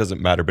fine. That doesn't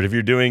matter. But if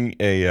you're doing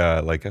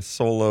like a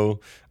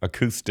solo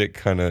acoustic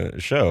kind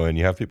of show and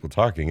you have people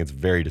talking, it's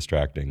very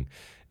distracting.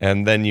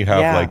 And then you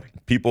have like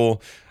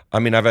people. I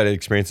mean, I've had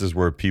experiences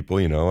where people,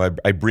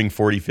 I bring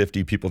 40,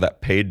 50 people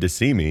that paid to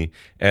see me,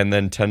 and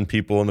then 10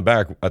 people in the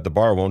back at the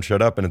bar won't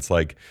shut up. And it's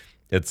like,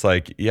 it's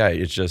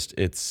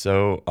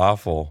so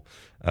awful.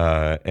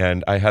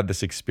 And I had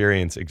this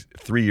experience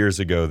 3 years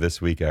ago this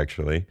week,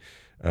 actually,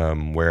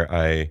 where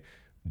I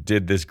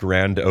did this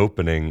grand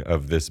opening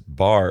of this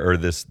bar or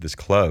this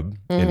club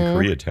in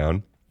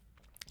Koreatown.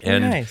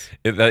 And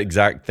that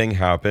exact thing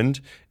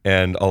happened,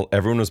 and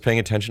everyone was paying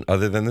attention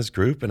other than this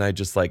group. And I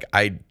just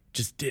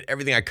did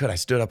everything I could. I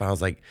stood up and I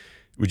was like,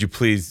 "Would you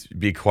please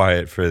be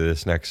quiet for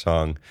this next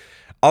song?"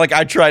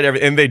 I tried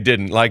everything, and they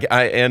didn't. Like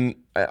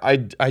I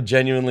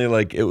genuinely,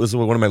 like, it was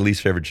one of my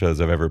least favorite shows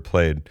I've ever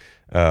played.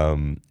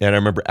 And I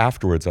remember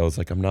afterwards I was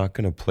like, I'm not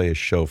gonna play a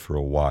show for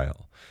a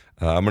while.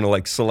 I'm gonna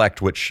like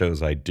select which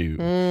shows I do,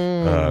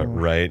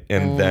 right?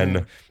 And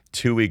then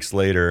 2 weeks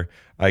later,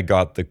 I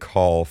got the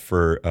call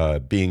for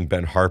being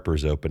Ben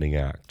Harper's opening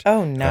act.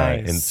 Oh, nice.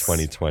 In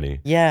 2020.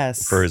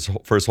 Yes. For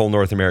his whole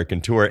North American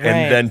tour. Right.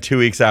 And then 2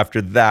 weeks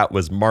after that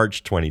was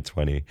March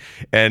 2020.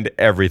 And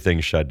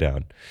everything shut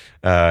down.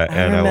 And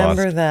I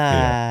remember I lost,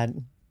 that.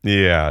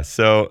 Yeah.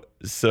 So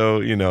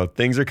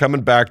things are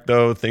coming back,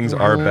 though. Things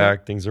are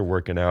back. Things are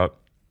working out.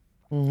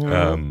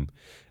 I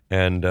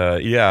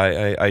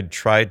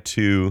tried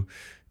to...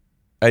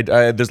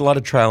 there's a lot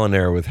of trial and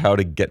error with how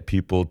to get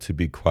people to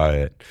be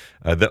quiet.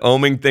 The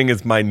oming thing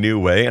is my new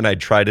way, and I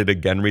tried it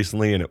again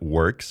recently, and it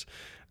works.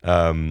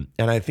 And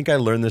I think I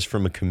learned this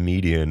from a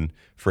comedian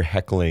for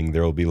heckling.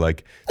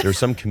 There's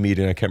some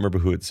comedian, I can't remember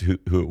who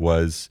it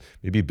was,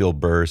 maybe Bill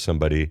Burr or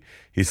somebody.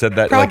 He said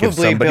that probably if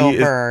somebody Bill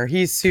Burr.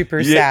 He's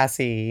super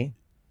sassy.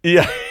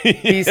 Yeah.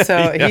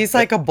 He's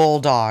like a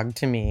bulldog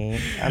to me.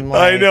 I'm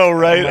like, I know,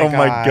 right? Oh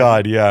my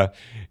God, yeah.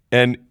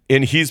 And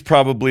he's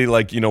probably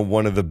like,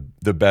 one of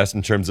the best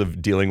in terms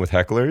of dealing with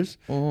hecklers.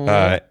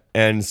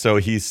 And so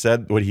he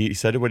said what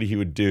he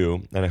would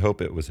do, and I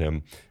hope it was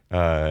him.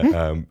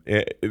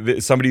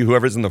 Somebody,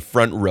 whoever's in the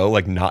front row,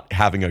 like not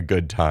having a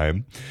good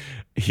time,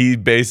 he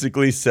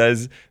basically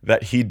says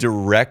that he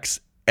directs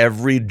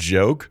every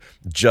joke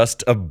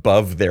just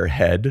above their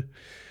head.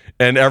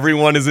 And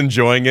everyone is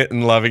enjoying it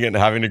and loving it and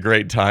having a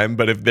great time.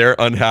 But if they're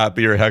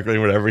unhappy or heckling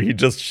or whatever, he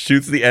just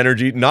shoots the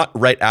energy, not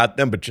right at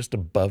them, but just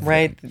above them.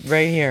 Right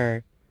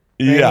here.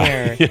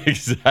 Yeah,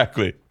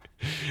 exactly.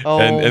 Oh,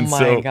 and my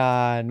so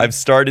God. I've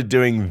started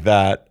doing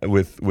that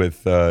with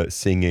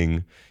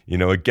singing.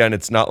 Again,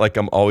 it's not like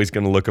I'm always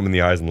going to look them in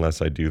the eyes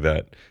unless I do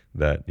that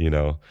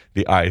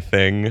the eye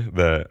thing,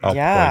 I'll point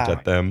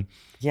at them.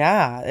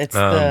 Yeah, it's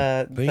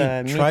the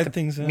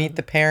meet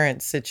the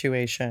parents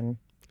situation.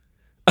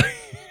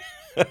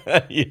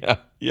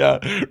 Yeah,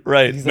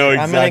 right. He's No, like,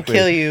 I'm gonna exactly.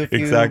 kill you if you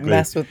Exactly.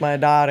 mess with my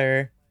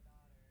daughter.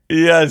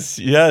 Yes,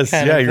 Kind yeah, of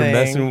you're thing.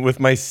 messing with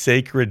my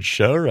sacred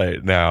show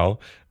right now.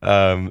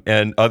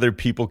 And other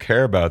people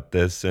care about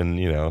this, and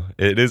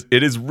it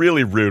is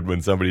really rude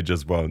when somebody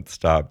just won't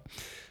stop.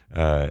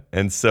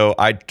 And so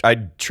I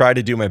try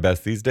to do my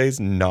best these days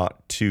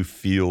not to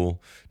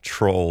feel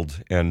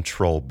trolled and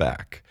troll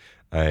back.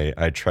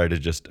 I try to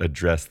just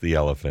address the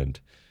elephant.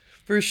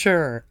 For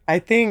sure. I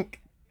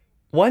think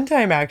one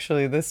time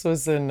actually, this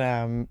was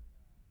in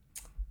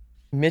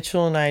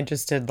Mitchell and I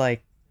just did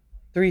like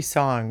 3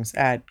 songs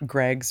at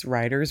Greg's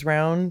Writers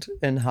Round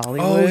in Oh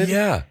Hollywood.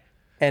 yeah.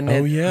 And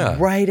Oh yeah.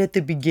 right at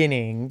the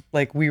beginning,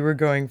 like we were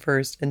going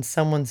first, and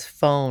someone's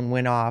phone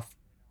went off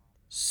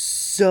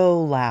so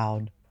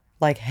loud,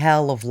 like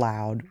hell of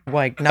loud.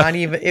 Like not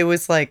even, it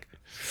was like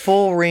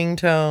full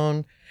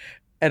ringtone.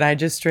 And I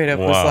just straight up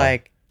was Wow.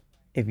 like,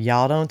 if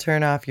y'all don't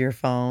turn off your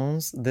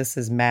phones, this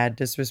is mad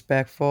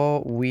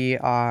disrespectful. We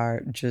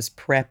are just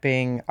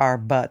prepping our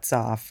butts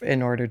off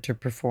in order to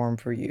perform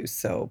for you.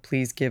 So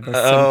please give us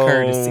some Oh,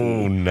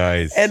 courtesy.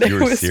 nice. And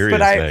You were serious,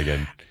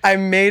 Megan. I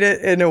made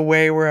it in a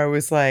way where I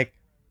was like,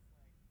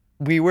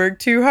 we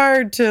worked too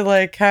hard to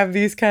like have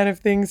these kind of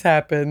things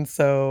happen.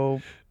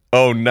 So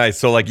Oh, nice.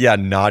 So like, yeah,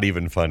 not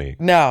even funny.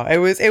 no, it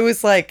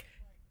was like,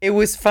 it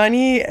was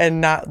funny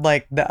and not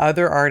like the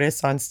other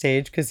artists on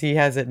stage because he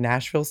has it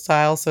Nashville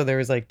style. So there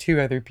was like 2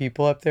 other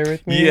people up there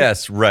with me.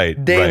 Yes, right.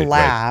 They right,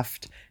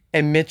 laughed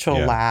and Mitchell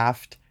Yeah.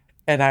 laughed.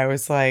 And I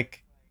was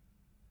like,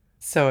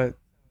 so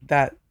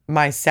that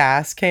my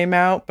sass came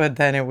out, but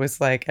then it was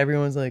like,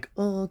 everyone's like,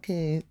 oh,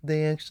 okay.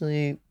 They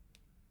actually,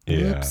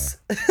 Yeah. oops.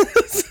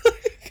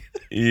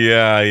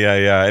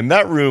 Yeah. And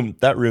that room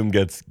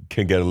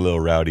can get a little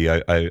rowdy.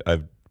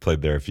 I've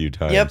played there a few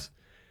times.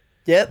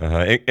 Yep.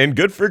 And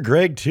good for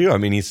Greg too. I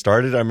mean, he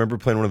started. I remember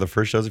playing one of the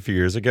first shows a few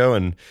years ago,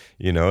 and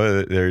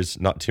there's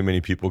not too many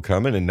people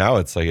coming, and now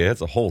it's like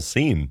it's a whole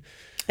scene.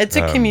 It's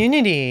a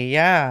community.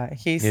 Yeah.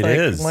 He's It like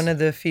is. one of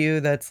the few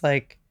that's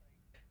like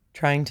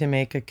trying to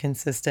make a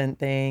consistent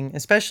thing,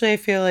 especially I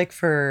feel like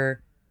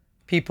for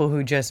people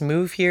who just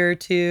move here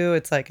too.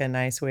 It's like a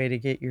nice way to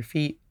get your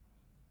feet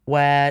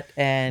wet.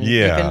 And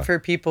Yeah. even for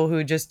people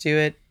who just do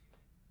it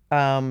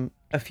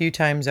a few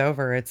times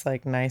over, it's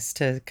like nice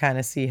to kind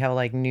of see how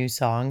like new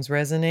songs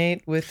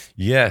resonate with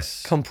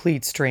Yes.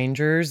 complete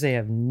strangers. They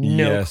have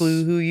no Yes.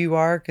 clue who you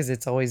are because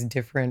it's always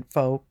different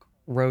folk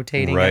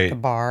rotating at Right. the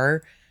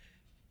bar.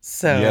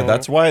 So Yeah,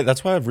 that's why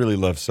I've really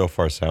loved So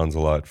Far Sounds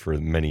a lot for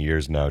many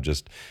years now.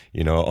 Just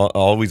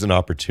always an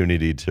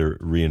opportunity to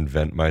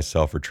reinvent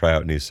myself or try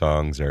out new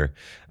songs. Or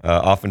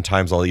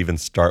oftentimes I'll even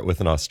start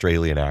with an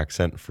Australian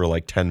accent for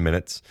like 10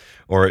 minutes,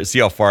 or see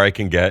how far I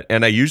can get.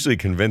 And I usually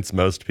convince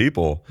most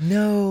people.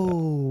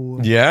 no.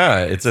 Yeah,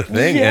 it's a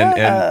thing,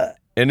 Yeah.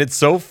 and it's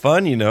so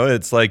fun.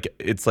 It's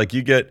like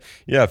you get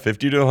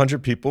 50 to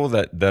 100 people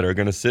that are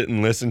gonna sit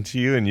and listen to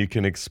you, and you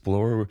can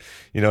explore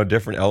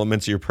different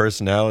elements of your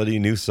personality,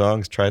 new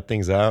songs, try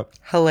things out.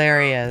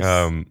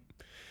 Hilarious.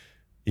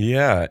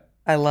 Yeah,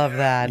 I love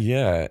that.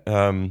 yeah.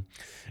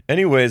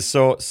 Anyways,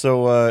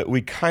 so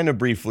we kind of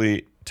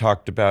briefly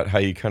talked about how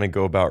you kind of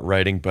go about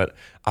writing, but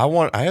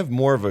I have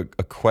more of a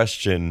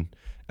question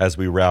as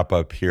we wrap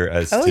up here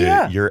as Oh, to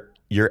yeah.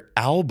 your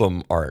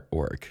album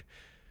artwork.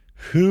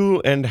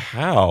 Who and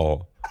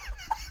how?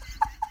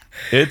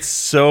 It's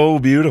so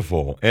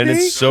beautiful and Thank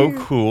it's so you.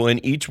 cool,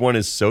 and each one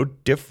is so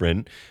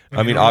different.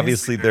 I mean,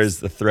 obviously there's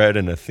the thread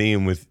and a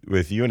theme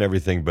with you and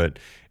everything, but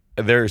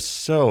they're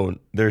so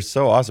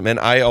awesome. And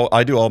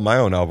I do all my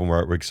own album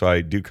artwork, so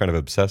I do kind of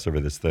obsess over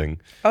this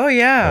thing. Oh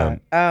yeah.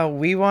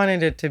 We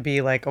wanted it to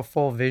be like a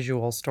full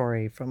visual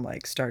story from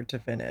like start to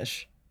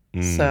finish.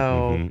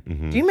 So, do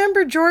you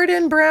remember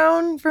Jordan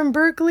Brown from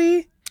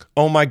Berkeley?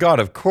 Oh my God,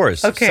 of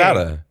course. Okay.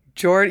 Sada.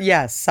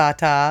 Yes,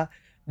 Sata.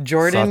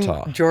 Jordan.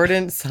 Sata.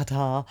 Jordan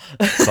Sata.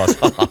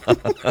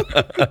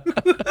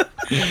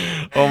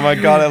 Oh my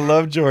God, I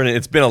love Jordan.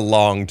 It's been a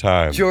long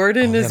time.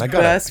 Jordan is I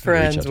gotta best reach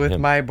friends out to with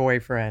him. my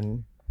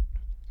boyfriend.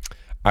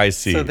 I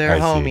see. So they're I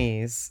see.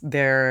 homies.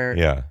 They're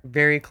Yeah.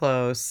 very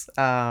close.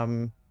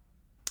 And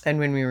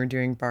when we were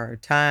doing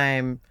Borrowed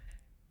Time,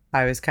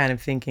 I was kind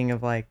of thinking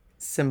of like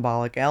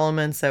symbolic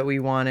elements that we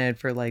wanted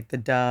for like the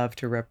dove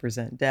to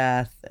represent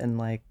death, and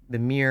like the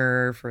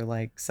mirror for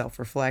like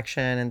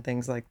self-reflection and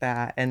things like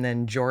that. And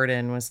then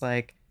Jordan was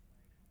like,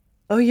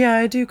 oh yeah,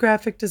 I do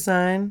graphic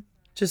design.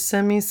 Just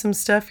send me some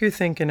stuff you're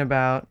thinking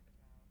about.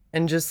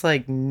 And just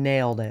like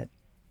nailed it.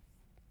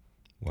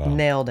 Wow.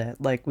 Nailed it.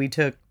 Like we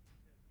took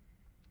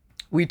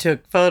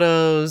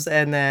photos,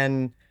 and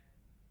then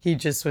he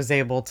just was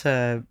able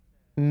to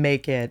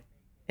make it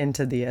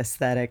into the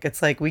aesthetic.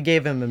 It's like we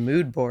gave him a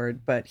mood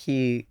board, but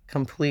he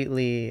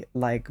completely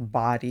like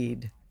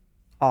bodied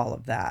all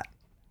of that.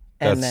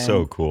 And That's then,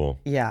 so cool.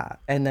 yeah.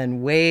 And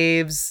then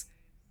Waves,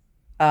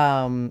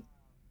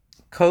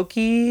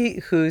 Koki,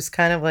 who's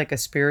kind of like a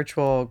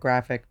spiritual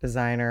graphic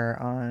designer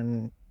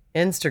on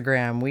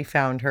Instagram.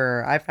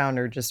 I found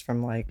her just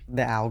from like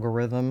the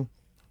algorithm.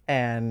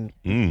 and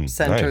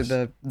sent her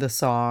nice. the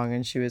song,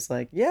 and she was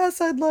like,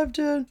 yes, I'd love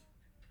to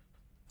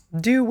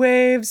do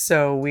waves.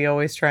 So we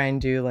always try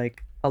and do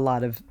like a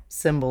lot of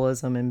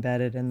symbolism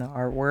embedded in the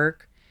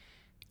artwork.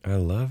 I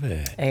love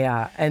it.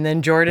 Yeah. And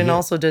then Jordan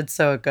also did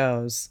So It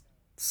Goes.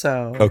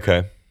 So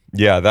Okay.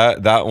 Yeah,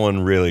 that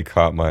one really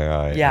caught my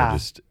eye. Yeah.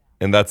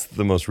 And that's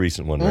the most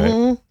recent one,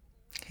 right?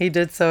 he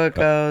did So It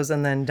Goes.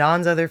 And then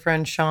Don's other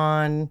friend,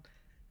 Sean.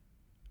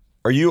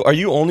 Are you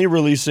only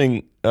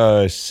releasing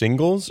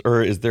singles,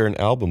 or is there an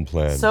album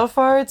plan? So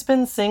far, it's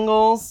been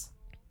singles.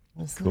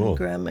 I'm just Cool. gonna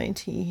grab my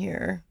tea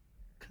here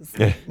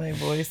because my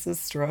voice is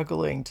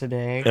struggling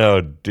today.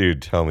 Oh,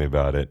 dude, tell me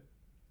about it.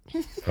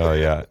 Oh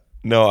yeah.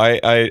 No,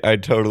 I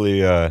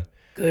totally I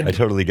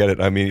totally get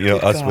it. I mean,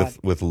 us God.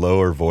 with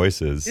lower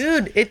voices.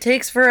 Dude, it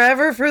takes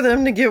forever for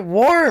them to get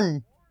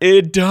warm.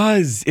 It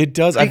does. I've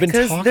been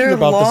Because talking they're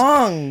about this.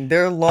 long.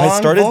 They're long. I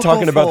started vocal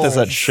talking about this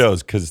at folds.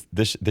 shows because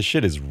this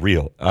shit is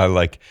real. I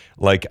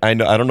I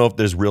know I don't know if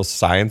there's real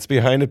science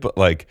behind it, but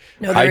like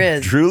No, there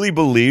is. truly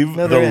believe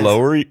No, the there is.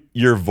 lower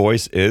your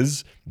voice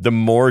is, the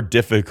more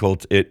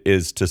difficult it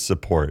is to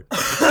support.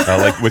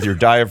 Like with your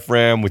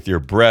diaphragm, with your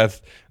breath,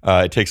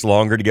 it takes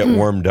longer to get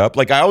warmed up.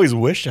 Like I always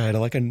wish I had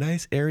like a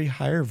nice airy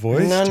higher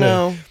voice.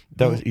 No.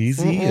 That was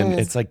easy, and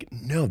it's like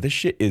no, this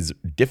shit is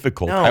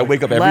difficult. No, I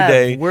wake up every Lev,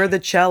 day. We're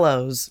the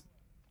cellos.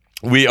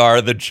 We are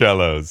the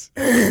cellos.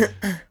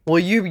 Well,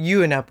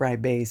 you an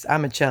upright bass.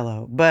 I'm a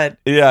cello, but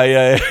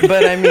Yeah.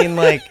 but I mean,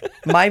 like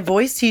my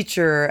voice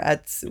teacher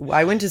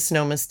I went to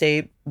Sonoma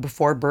State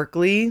before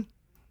Berkeley,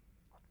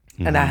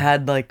 and I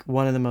had like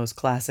one of the most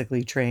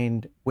classically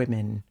trained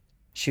women.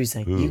 She was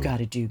like, "You got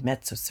to do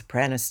mezzo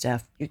soprano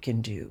stuff. You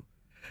can do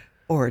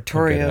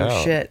oratorio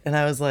out. shit," and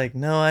I was like,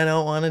 "No, I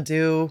don't want to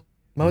do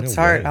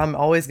Mozart. way. I'm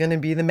always going to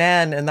be the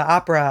man in the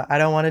opera. I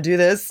don't want to do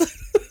this."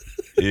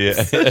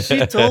 Yeah. So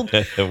she told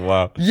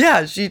Wow.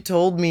 Yeah, she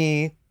told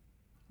me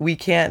we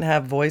can't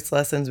have voice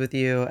lessons with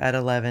you at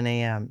 11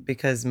 a.m.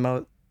 because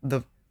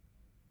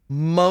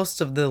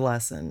most of the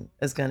lesson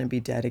is going to be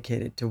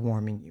dedicated to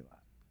warming you up.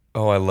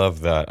 Oh, I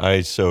love that.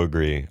 I so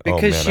agree.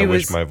 Because I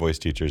wish my voice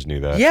teachers knew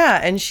that. Yeah,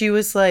 and she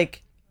was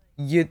like,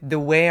 the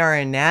way our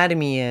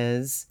anatomy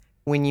is,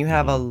 when you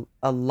have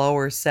a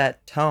lower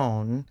set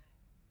tone,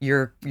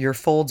 your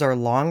folds are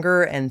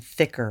longer and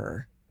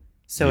thicker.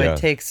 So Yeah. it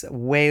takes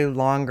way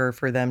longer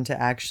for them to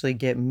actually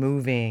get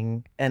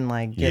moving and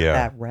like get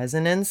that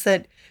resonance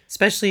that,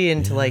 especially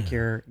into like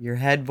your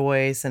head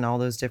voice and all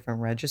those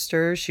different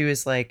registers. She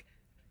was like,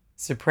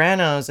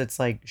 sopranos, it's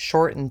like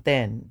short and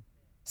thin.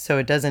 So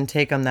it doesn't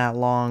take them that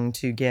long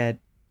to get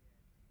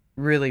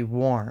really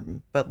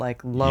warm, but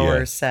like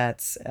lower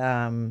sets.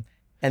 And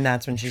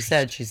that's when she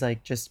said, she's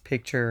like, just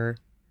picture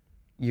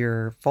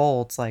your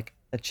folds like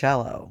a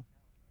cello.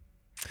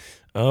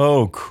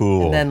 Oh,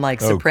 cool. And then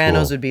like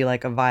sopranos cool. would be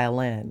like a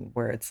violin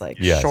where it's like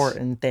Yes. short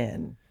and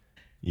thin.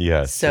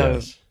 Yes. So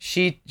yes.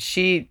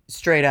 she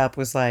straight up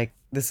was like,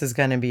 this is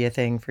going to be a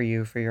thing for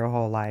you for your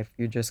whole life.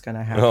 You're just going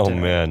to have Oh, to.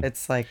 man.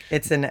 It's like,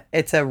 it's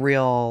a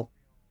real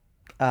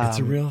It's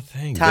a real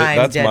thing. time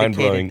That's dedicated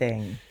mind-blowing.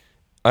 thing.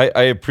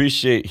 I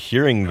appreciate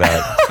hearing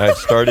that. I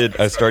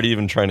started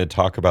even trying to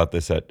talk about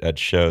this at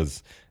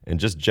shows, and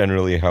just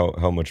generally how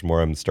much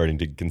more I'm starting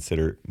to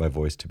consider my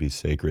voice to be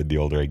sacred the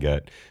older I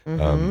get,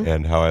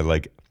 and how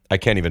I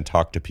can't even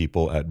talk to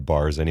people at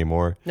bars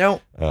anymore.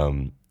 No.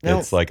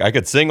 It's like I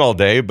could sing all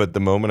day, but the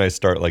moment I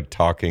start like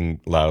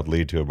talking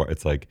loudly to a bar,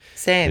 it's like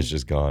Same. it's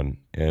just gone.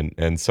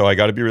 And so I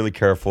got to be really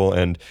careful.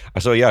 And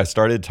so I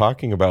started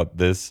talking about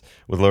this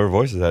with lower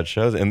voices at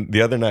shows. And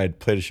the other night, I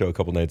played a show a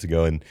couple nights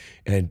ago, and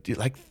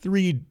like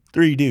three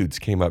dudes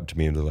came up to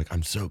me and they're like,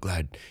 "I'm so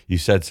glad you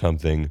said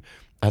something.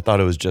 I thought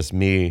it was just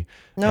me.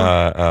 No.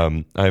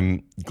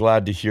 I'm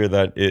glad to hear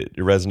that it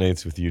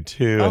resonates with you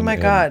too." Oh my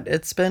God.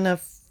 It's been a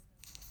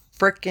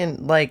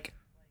freaking like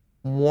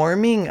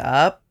warming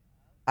up.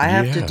 I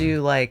have to Yeah.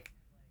 do like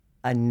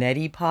a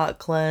neti pot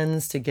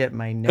cleanse to get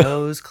my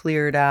nose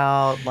cleared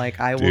out. Like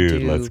I will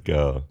Dude, do let's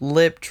go.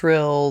 lip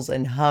trills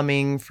and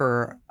humming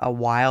for a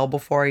while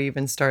before I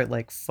even start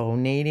like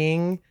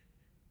phonating.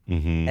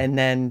 Mm-hmm.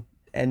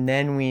 And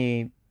then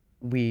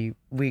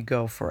we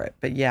go for it.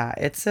 But yeah,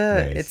 it's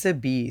a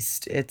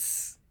beast.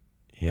 It's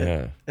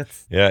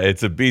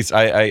It's a beast.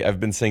 I've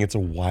been saying it's a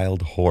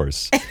wild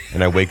horse,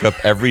 and I wake up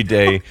every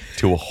day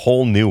to a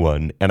whole new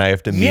one, and I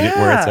have to meet it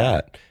where it's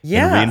at,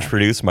 and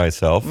reintroduce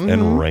myself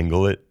and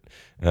wrangle it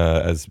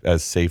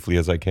as safely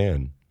as I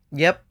can.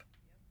 Yep.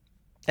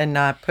 And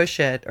not push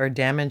it or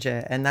damage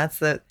it. And I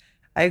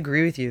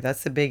agree with you.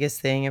 That's the biggest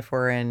thing if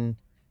we're in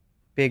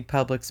big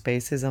public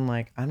spaces. I'm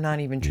like, I'm not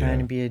even trying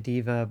to be a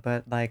diva,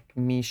 but like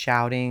me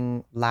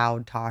shouting,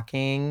 loud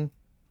talking,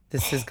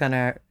 this is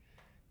gonna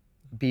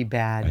be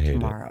bad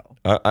tomorrow.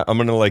 I'm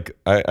gonna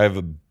I have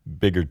a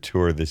bigger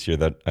tour this year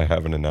that I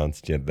haven't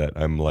announced yet, that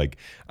I'm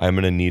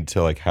gonna need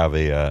to like have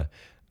a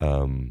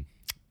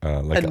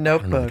like a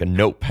notebook, like a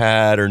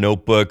notepad or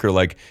notebook, or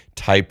like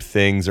type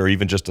things, or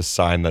even just a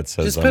sign that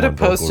says just I'm put a on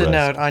vocal post-it rest.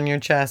 note on your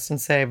chest and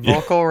say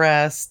vocal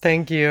rest,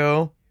 thank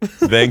you.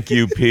 Thank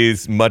you.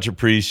 Peace. Much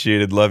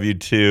appreciated. Love you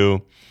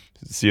too.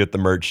 See you at the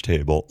merch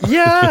table.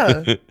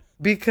 Yeah,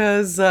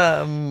 because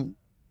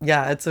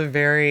it's a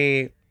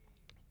very,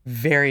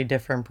 very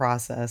different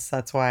process.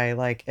 That's why,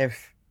 like,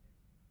 if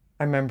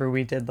I remember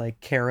we did like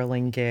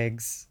caroling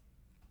gigs.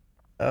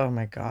 Oh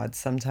my God.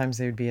 Sometimes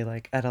they would be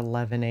like at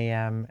 11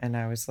 a.m. and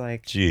I was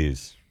like,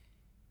 Jeez.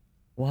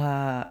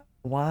 what?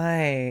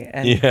 Why?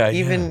 And Yeah,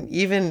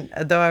 even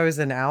though I was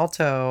an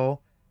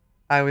alto,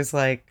 I was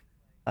like,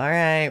 all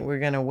right, we're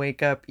going to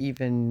wake up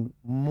even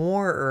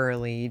more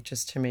early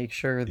just to make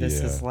sure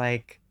this is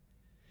like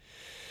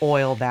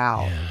oiled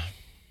out. Yeah.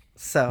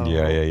 So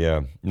Yeah.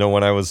 No,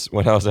 when I was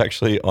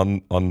actually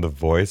on The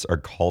Voice, our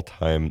call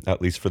time,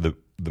 at least for the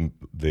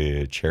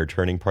chair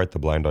turning part, the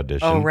blind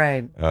audition. Oh,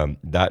 right.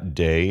 That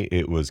day,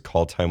 it was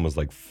call time was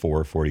like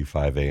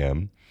 4:45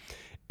 a.m.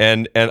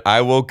 And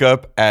I woke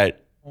up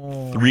at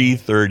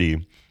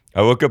 3:30.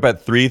 I woke up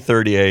at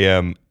 3:30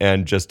 a.m.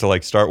 and just to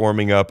like start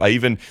warming up. I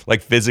even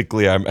like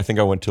physically, I think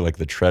I went to like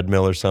the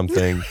treadmill or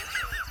something.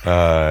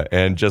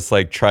 And just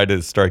like try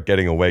to start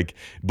getting awake.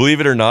 Believe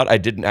it or not, I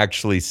didn't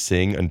actually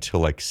sing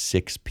until like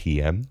 6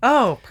 p.m.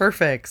 Oh,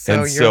 perfect.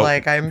 So you're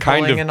like, I'm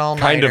pulling an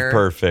all-nighter. Kind of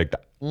perfect.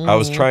 I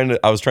was trying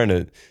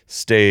to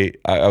stay.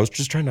 I was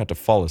just trying not to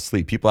fall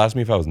asleep. People asked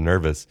me if I was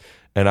nervous,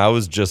 and I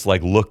was just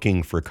like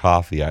looking for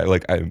coffee.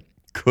 I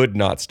could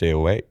not stay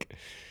awake.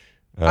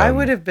 I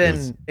would have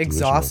been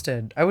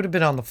exhausted. I would have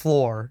been on the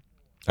floor.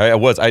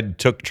 I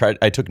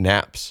took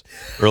naps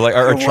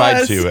or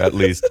tried to, at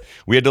least.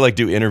 We had to like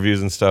do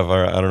interviews and stuff.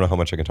 I don't know how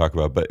much I can talk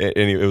about, but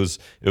it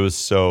was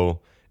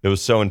so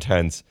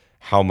intense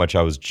how much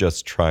I was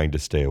just trying to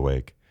stay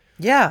awake.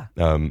 Yeah.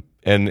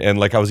 And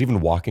like I was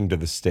even walking to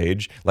the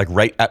stage, like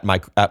right at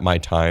my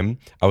time.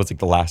 I was like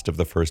the last of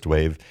the first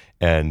wave,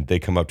 and they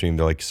come up to me and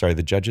they're like, "Sorry,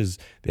 the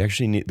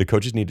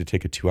coaches need to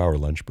take a 2-hour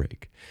lunch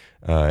break."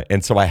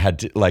 And so I had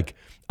to like,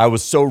 I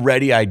was so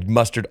ready. I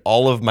mustered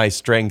all of my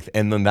strength,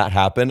 and then that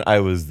happened. I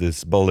was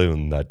this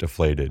balloon that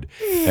deflated,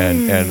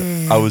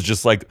 and I was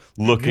just like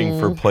looking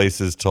for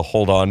places to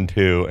hold on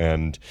to,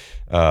 and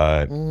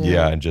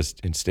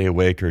and stay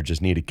awake, or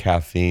just needed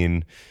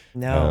caffeine.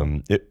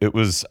 No,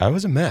 I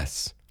was a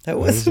mess. That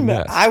was a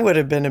mess. I would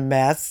have been a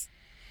mess.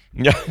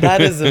 Yeah,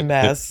 that is a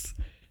mess.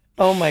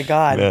 Oh my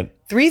God.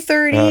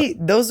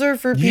 3:30. Those are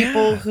for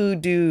people who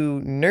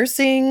do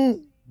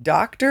nursing,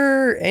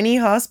 doctor, any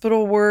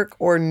hospital work,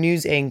 or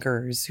news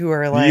anchors who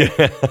are like,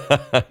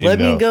 let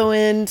me go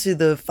into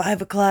the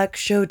 5 o'clock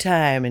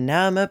showtime, and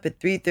now I'm up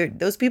at 3:30.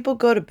 Those people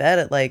go to bed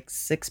at like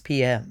 6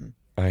 p.m.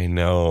 I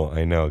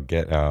know.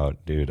 Get out,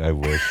 dude. I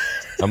wish.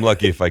 I'm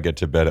lucky if I get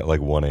to bed at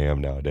like 1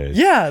 a.m. nowadays.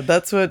 Yeah,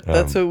 that's what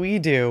we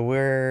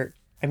do.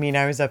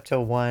 I was up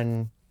till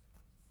 1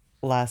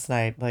 last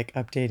night, like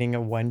updating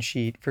a one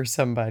sheet for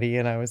somebody,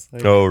 and I was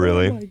like, oh,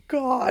 really? Oh my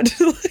God.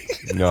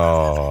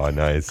 Oh,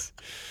 nice.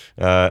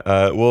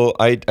 Well,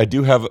 I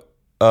do have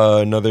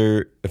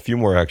a few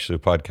more actually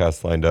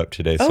podcasts lined up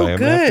today, so I am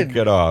going to have to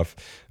get off.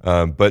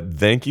 But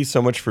thank you so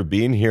much for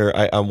being here.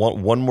 I want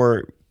one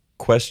more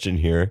question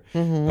here.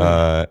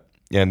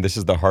 And this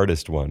is the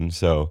hardest one,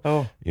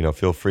 so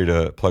feel free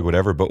to plug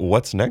whatever. But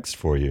what's next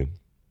for you?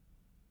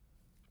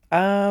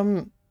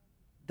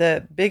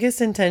 The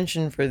biggest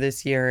intention for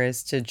this year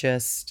is to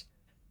just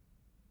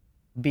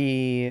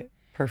be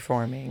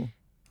performing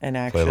and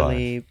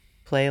actually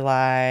play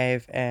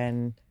live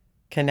and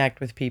connect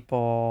with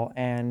people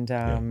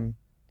and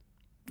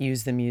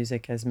use the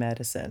music as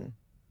medicine.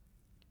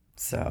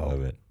 So I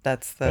love it.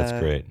 That's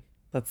great.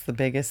 That's the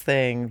biggest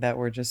thing that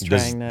we're just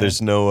trying to.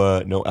 There's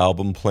no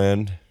album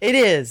planned. It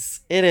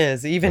is.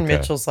 Even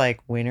Mitchell's like,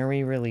 when are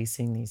we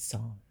releasing these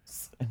songs?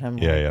 And I'm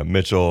like,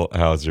 Mitchell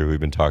Hauser, who we've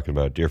been talking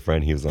about, dear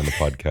friend, he was on the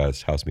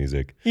podcast House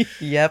Music.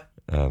 Yep.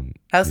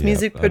 House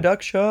Music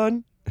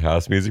Production.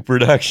 House Music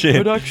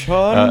Production.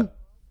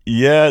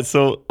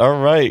 So all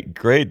right,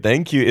 great,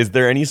 thank you. Is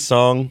there any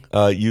song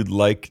you'd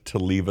like to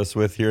leave us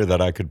with here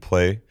that I could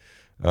play,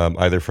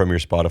 either from your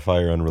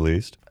Spotify or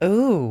unreleased?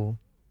 Ooh,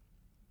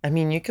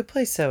 you could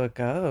play So It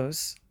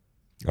Goes.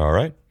 All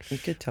right, you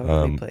could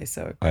totally play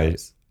So It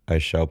Goes. I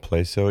shall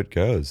play So It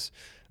Goes.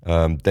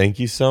 Thank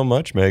you so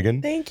much,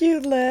 Megan. Thank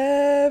you,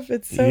 Lev.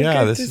 It's so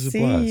good to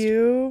see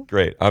you.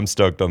 Great. I'm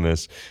stoked on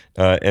this.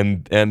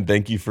 And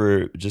thank you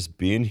for just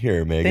being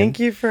here, Megan. Thank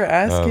you for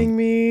asking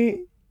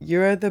me.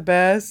 You are the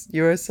best.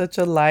 You are such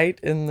a light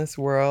in this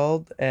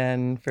world,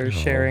 and for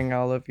sharing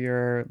all of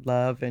your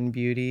love and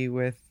beauty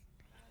with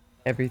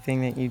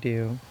everything that you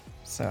do.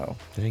 So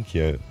thank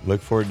you.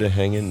 Look forward to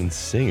hanging and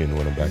singing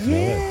when I'm back in LA.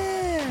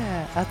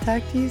 Yeah. I'll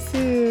talk to you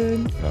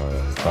soon. All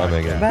right. Bye,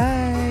 Megan.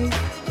 Bye.